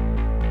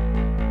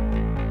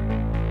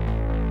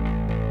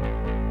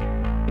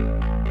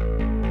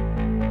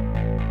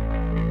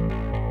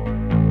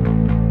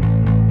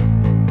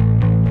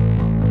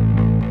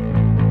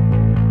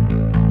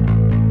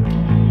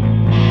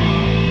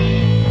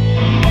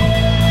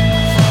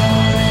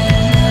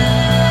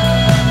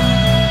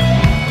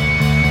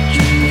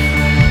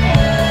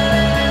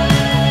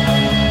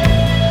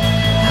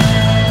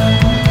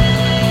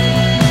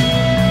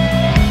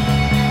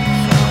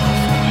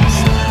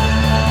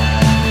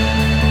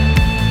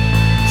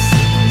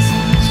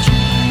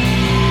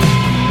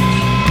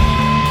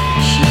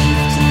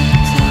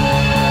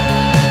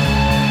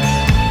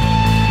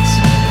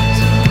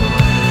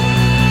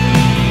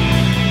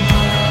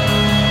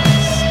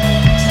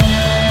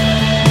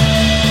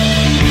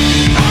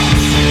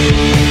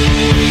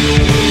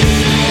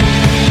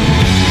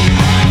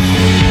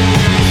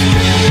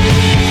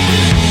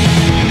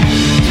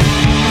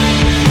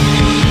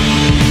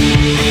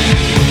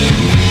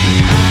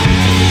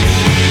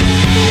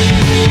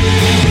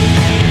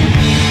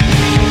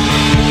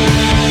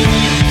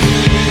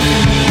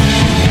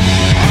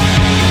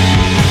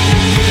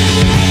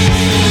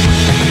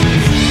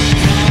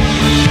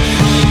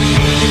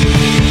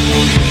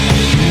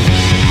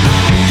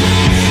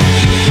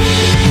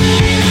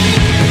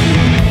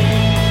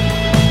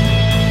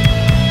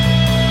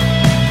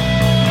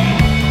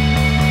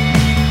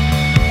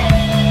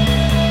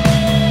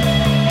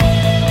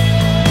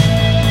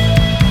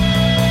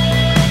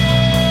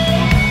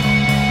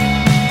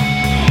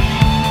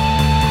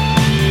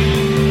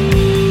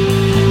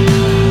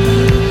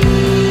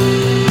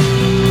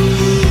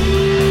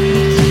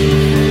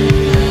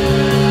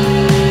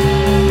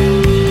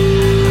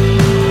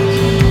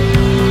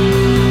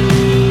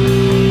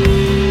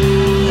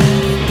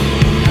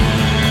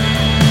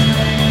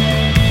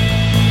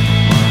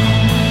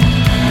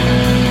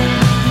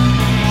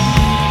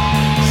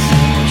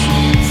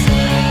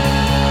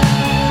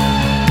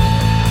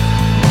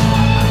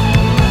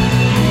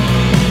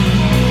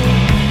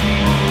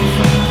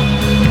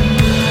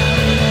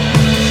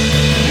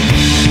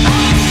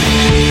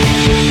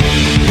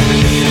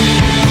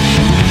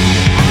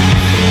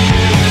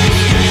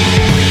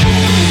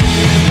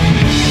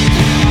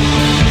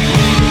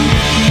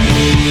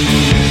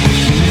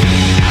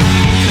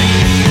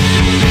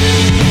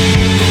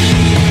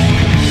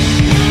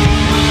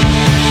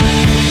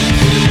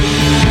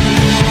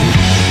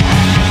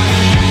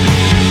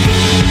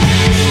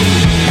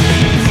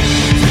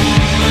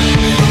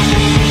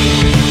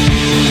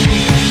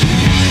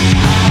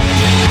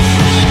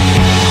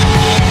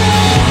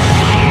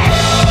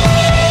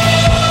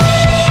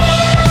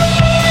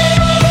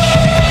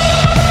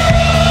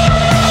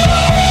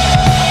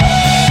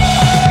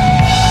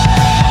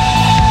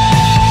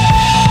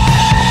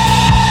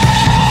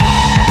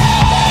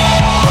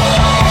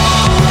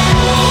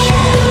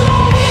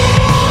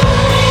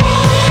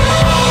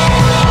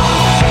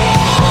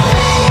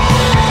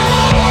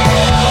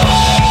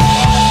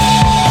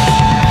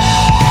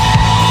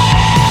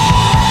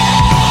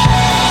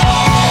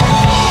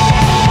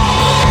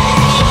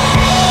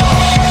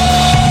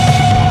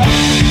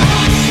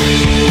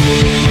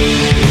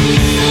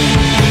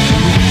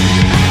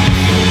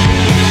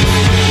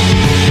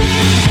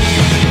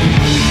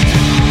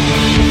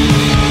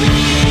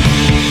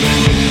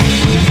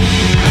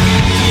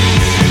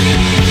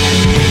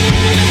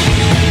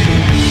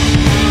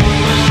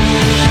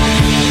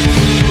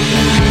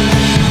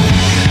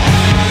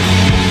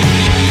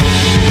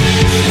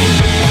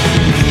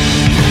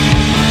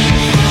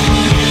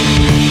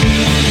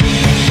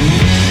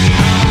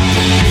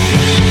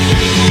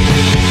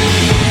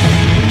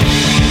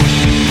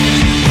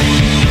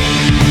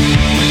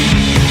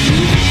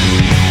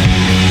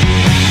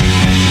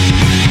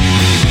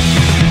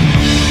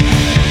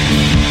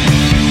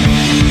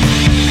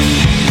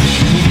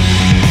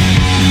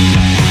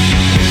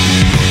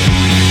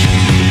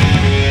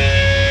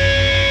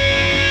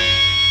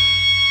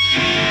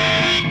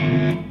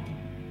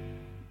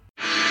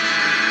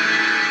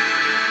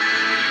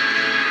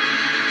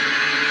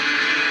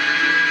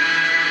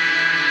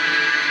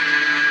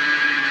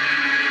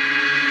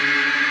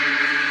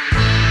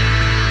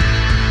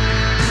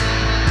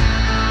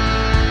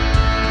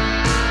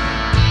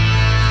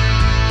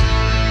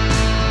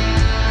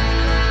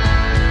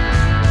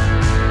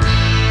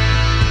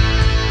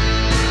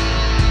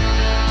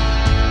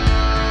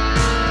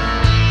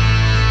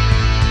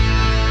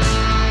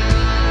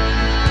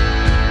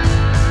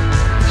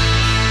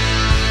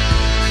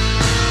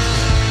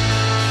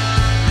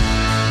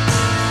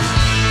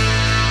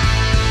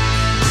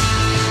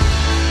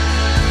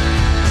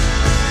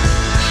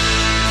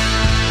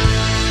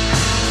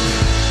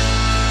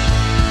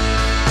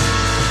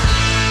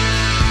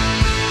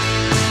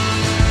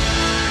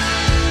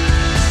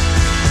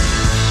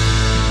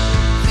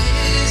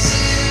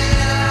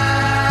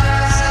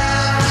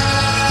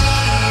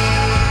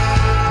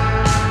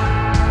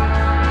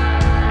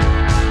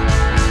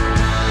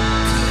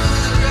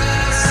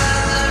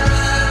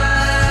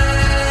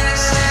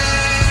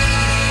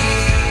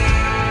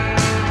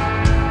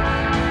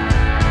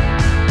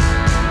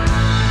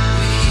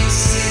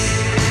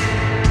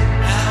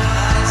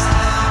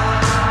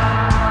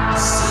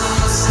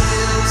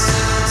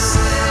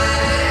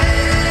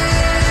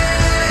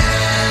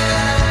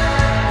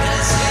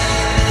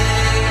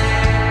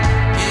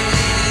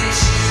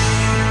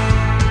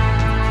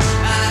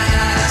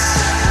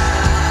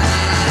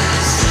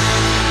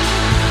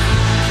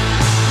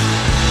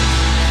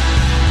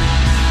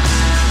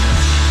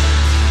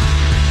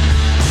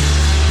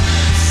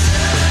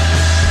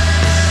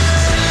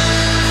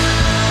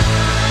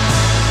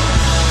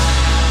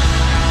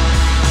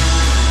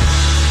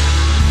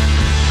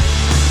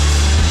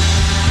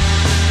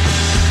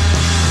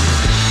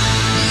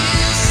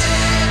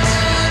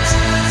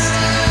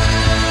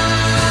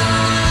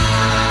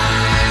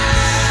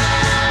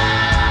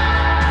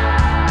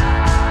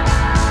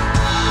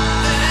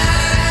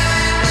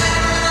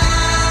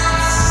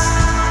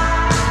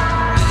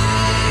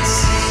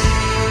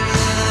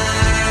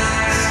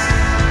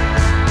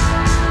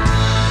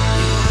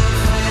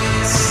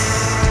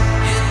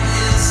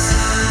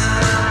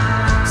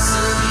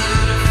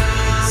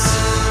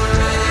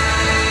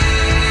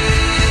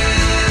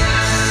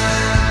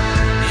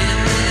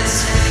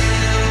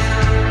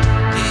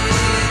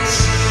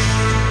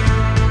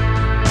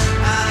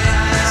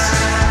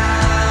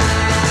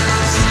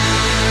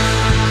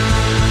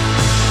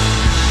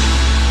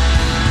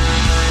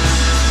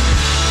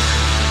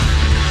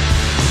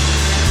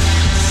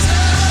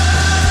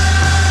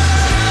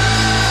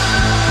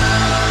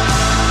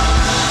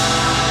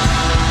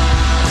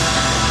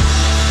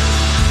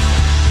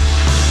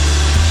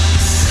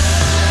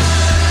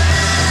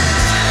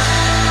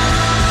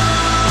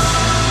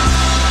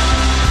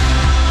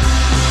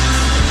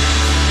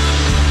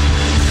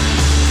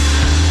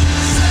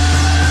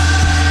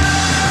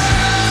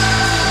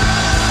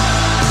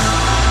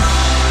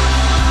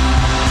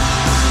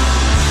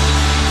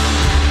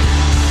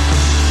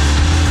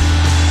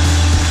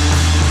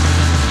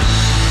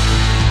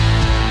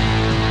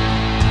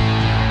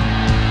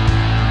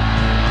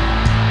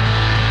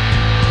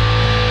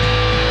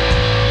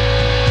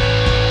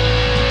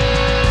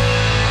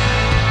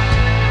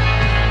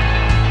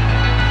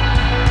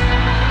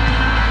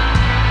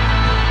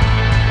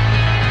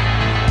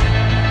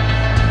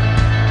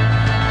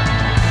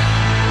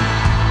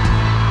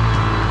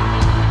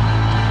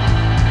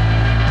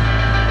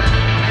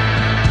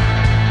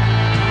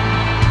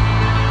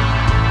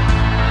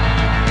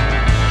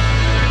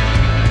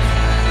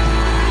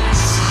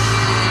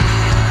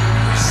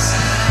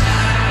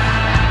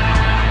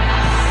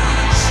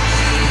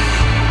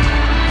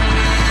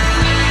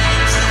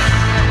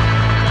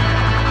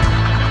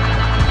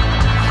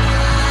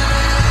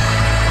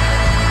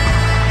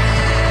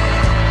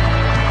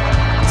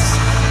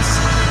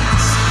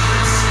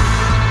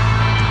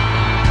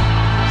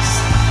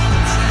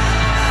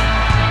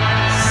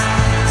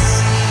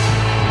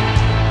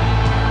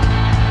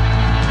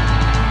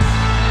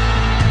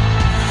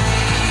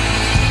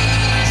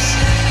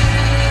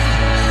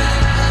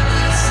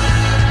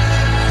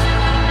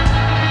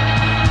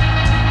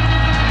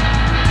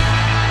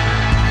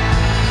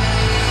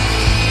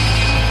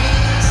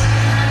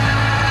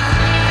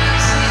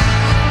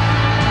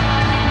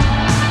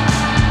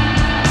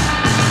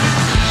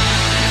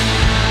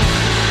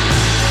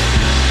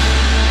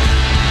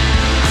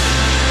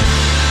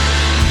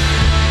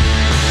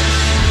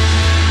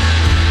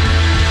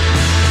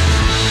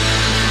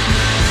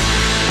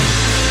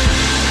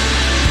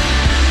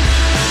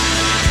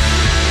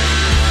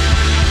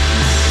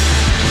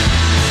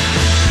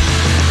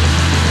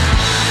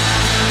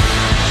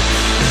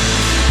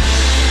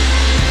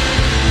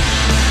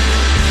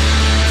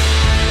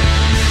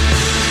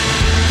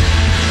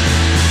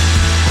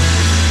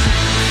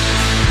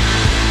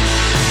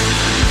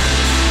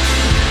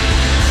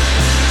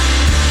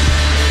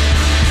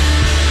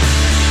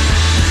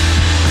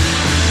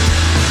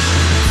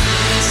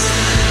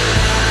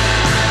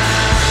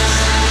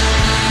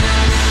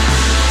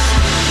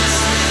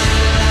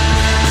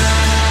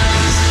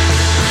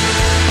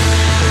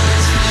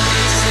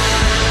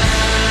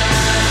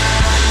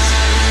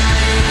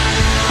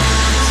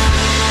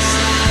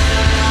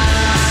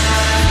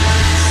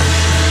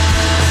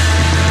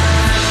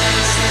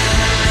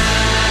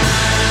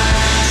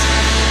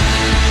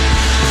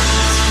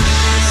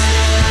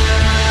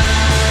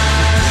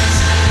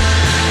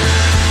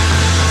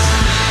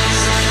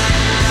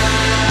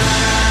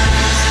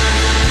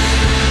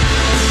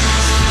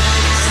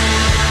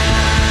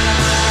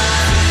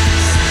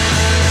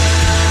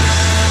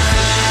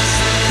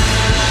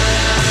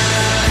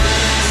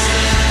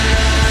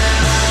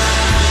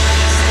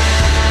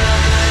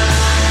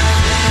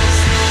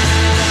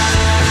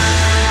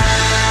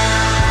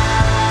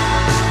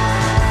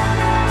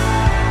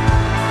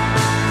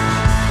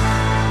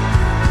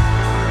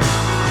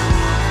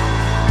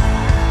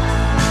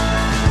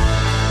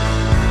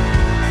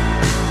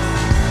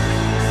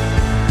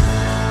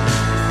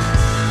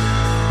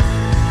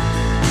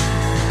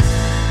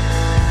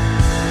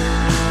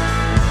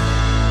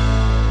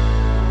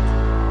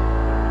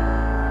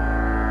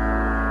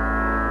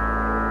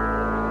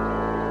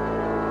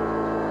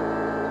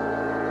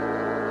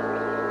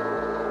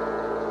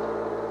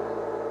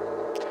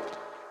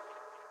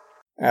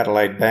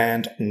 Adelaide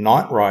band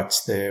Night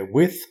Rites there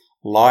with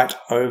Light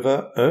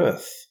Over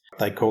Earth.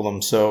 They call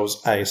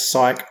themselves a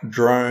psych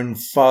drone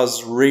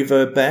fuzz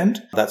reverb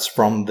band. That's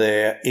from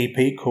their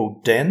EP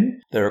called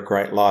Den. They're a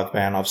great live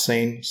band I've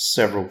seen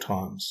several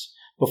times.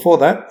 Before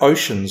that,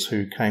 Oceans,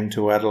 who came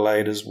to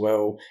Adelaide as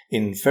well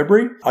in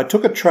February. I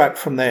took a track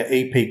from their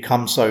EP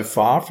Come So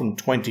Far from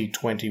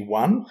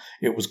 2021.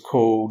 It was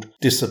called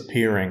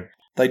Disappearing.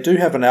 They do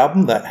have an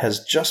album that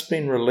has just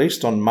been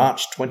released on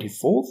March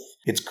 24th.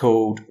 It's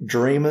called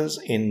Dreamers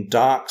in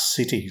Dark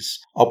Cities.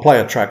 I'll play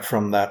a track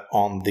from that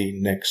on the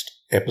next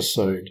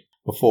episode.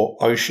 Before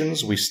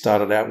Oceans, we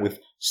started out with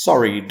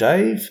Sorry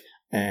Dave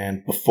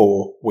and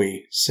Before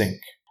We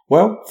Sink.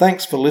 Well,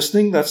 thanks for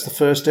listening. That's the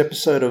first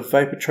episode of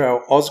Vapour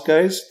Trail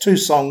Ausgaze. 2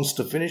 songs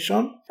to finish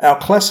on. Our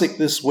classic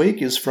this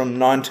week is from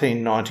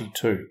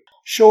 1992.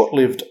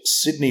 Short-lived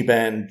Sydney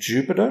band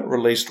Jupiter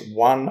released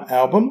one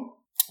album.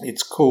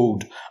 It's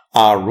called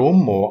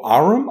Arum or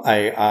Arum,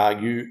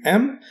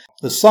 A-R-U-M.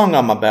 The song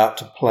I'm about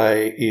to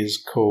play is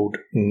called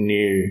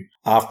New.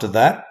 After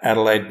that,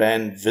 Adelaide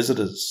band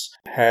Visitors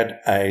had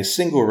a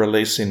single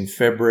release in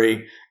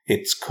February.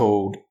 It's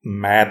called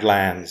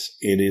Madlands.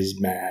 It is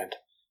mad.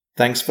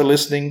 Thanks for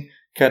listening.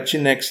 Catch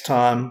you next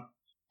time.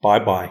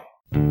 Bye-bye.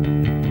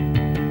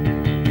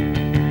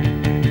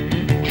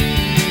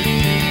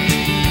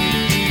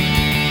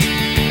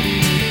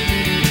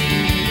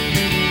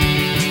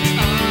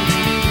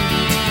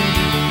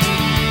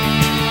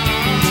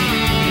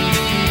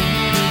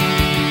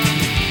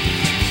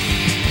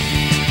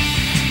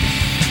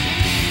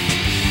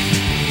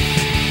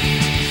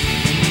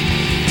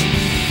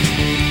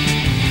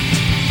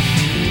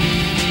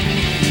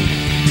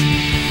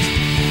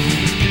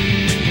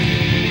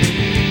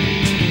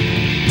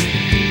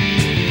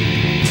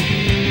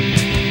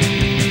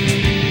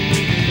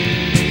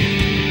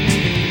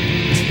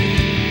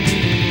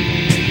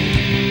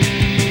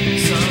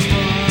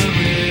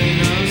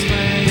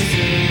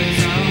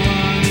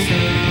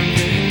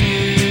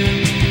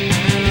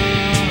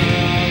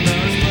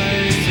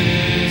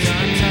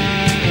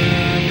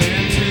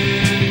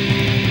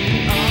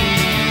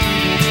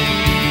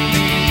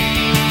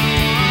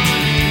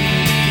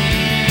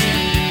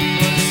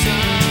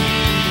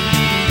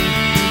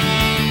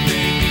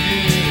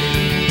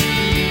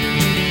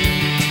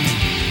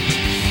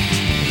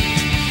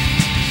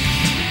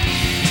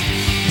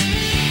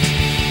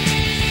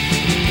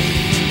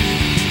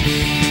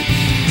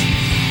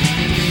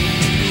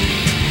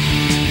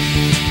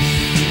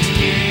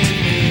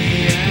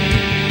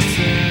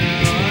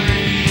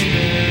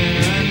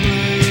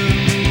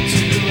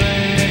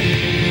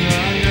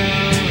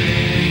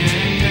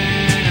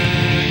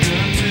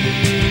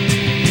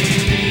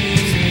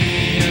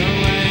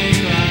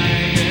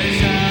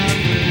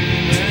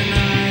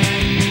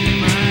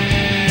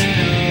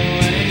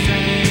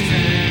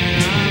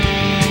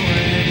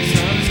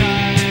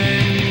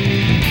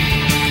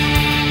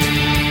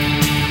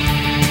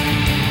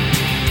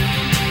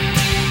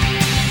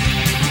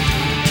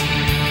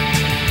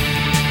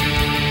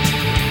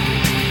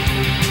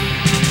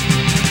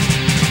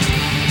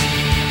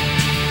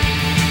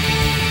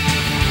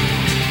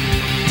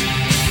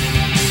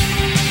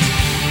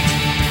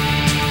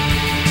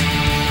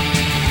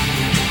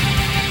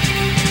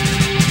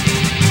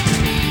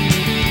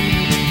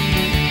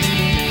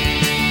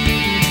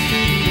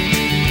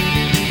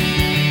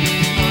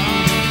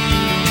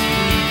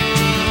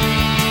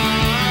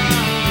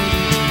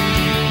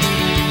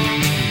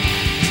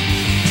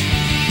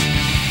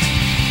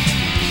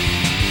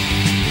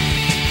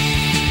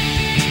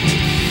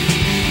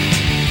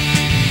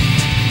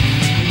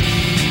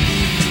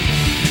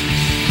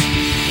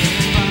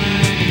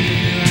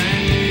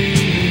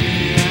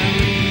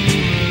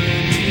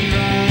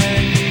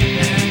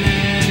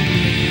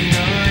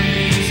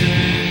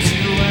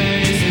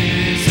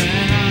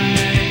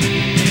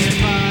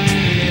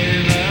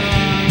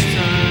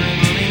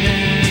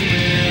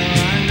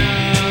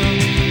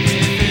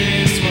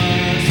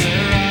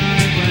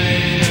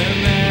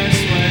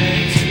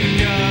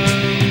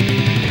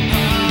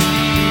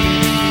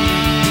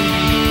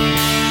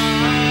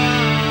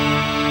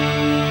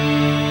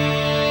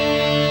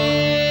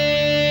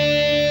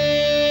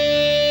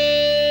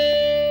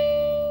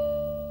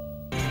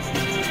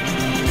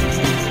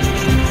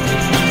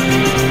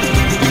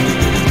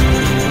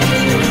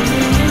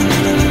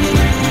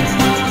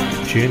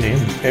 Tune in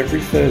every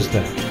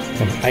Thursday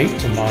from 8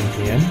 to 9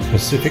 p.m.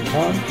 Pacific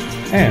Time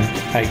and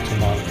 8 to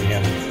 9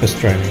 p.m.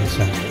 Australian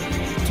Central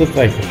to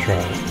Vapour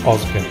Trail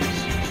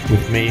Ausgaze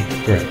with me,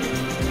 Greg,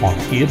 on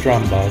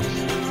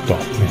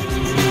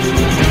eardrumbuzz.net.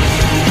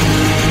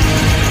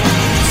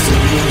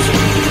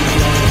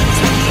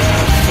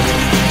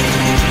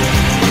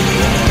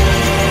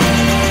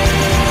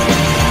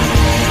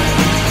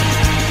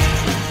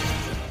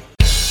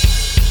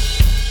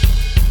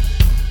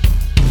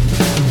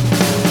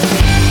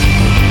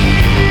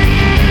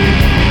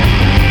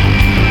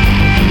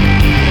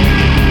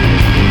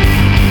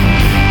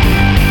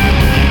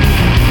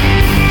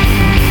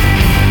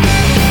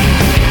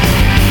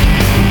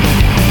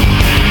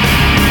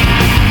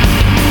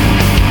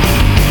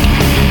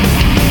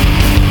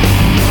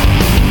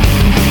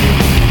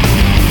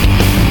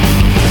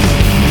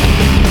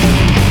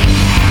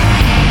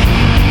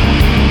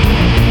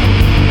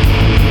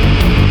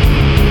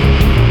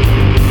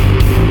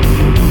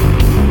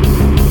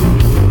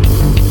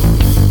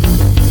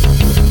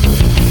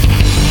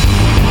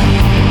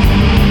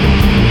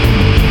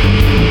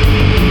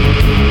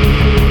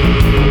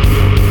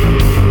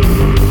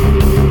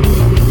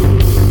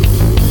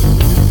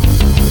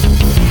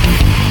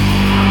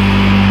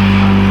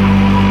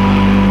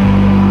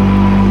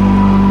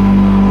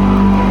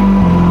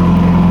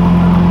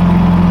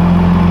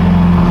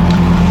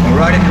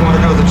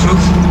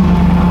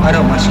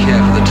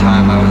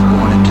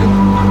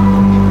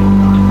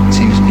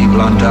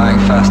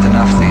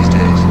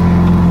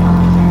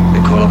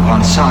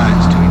 on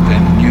science to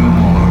invent new,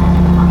 more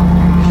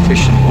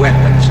efficient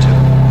weapons to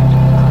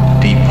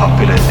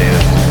depopulate the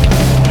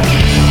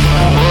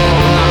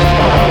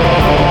Earth.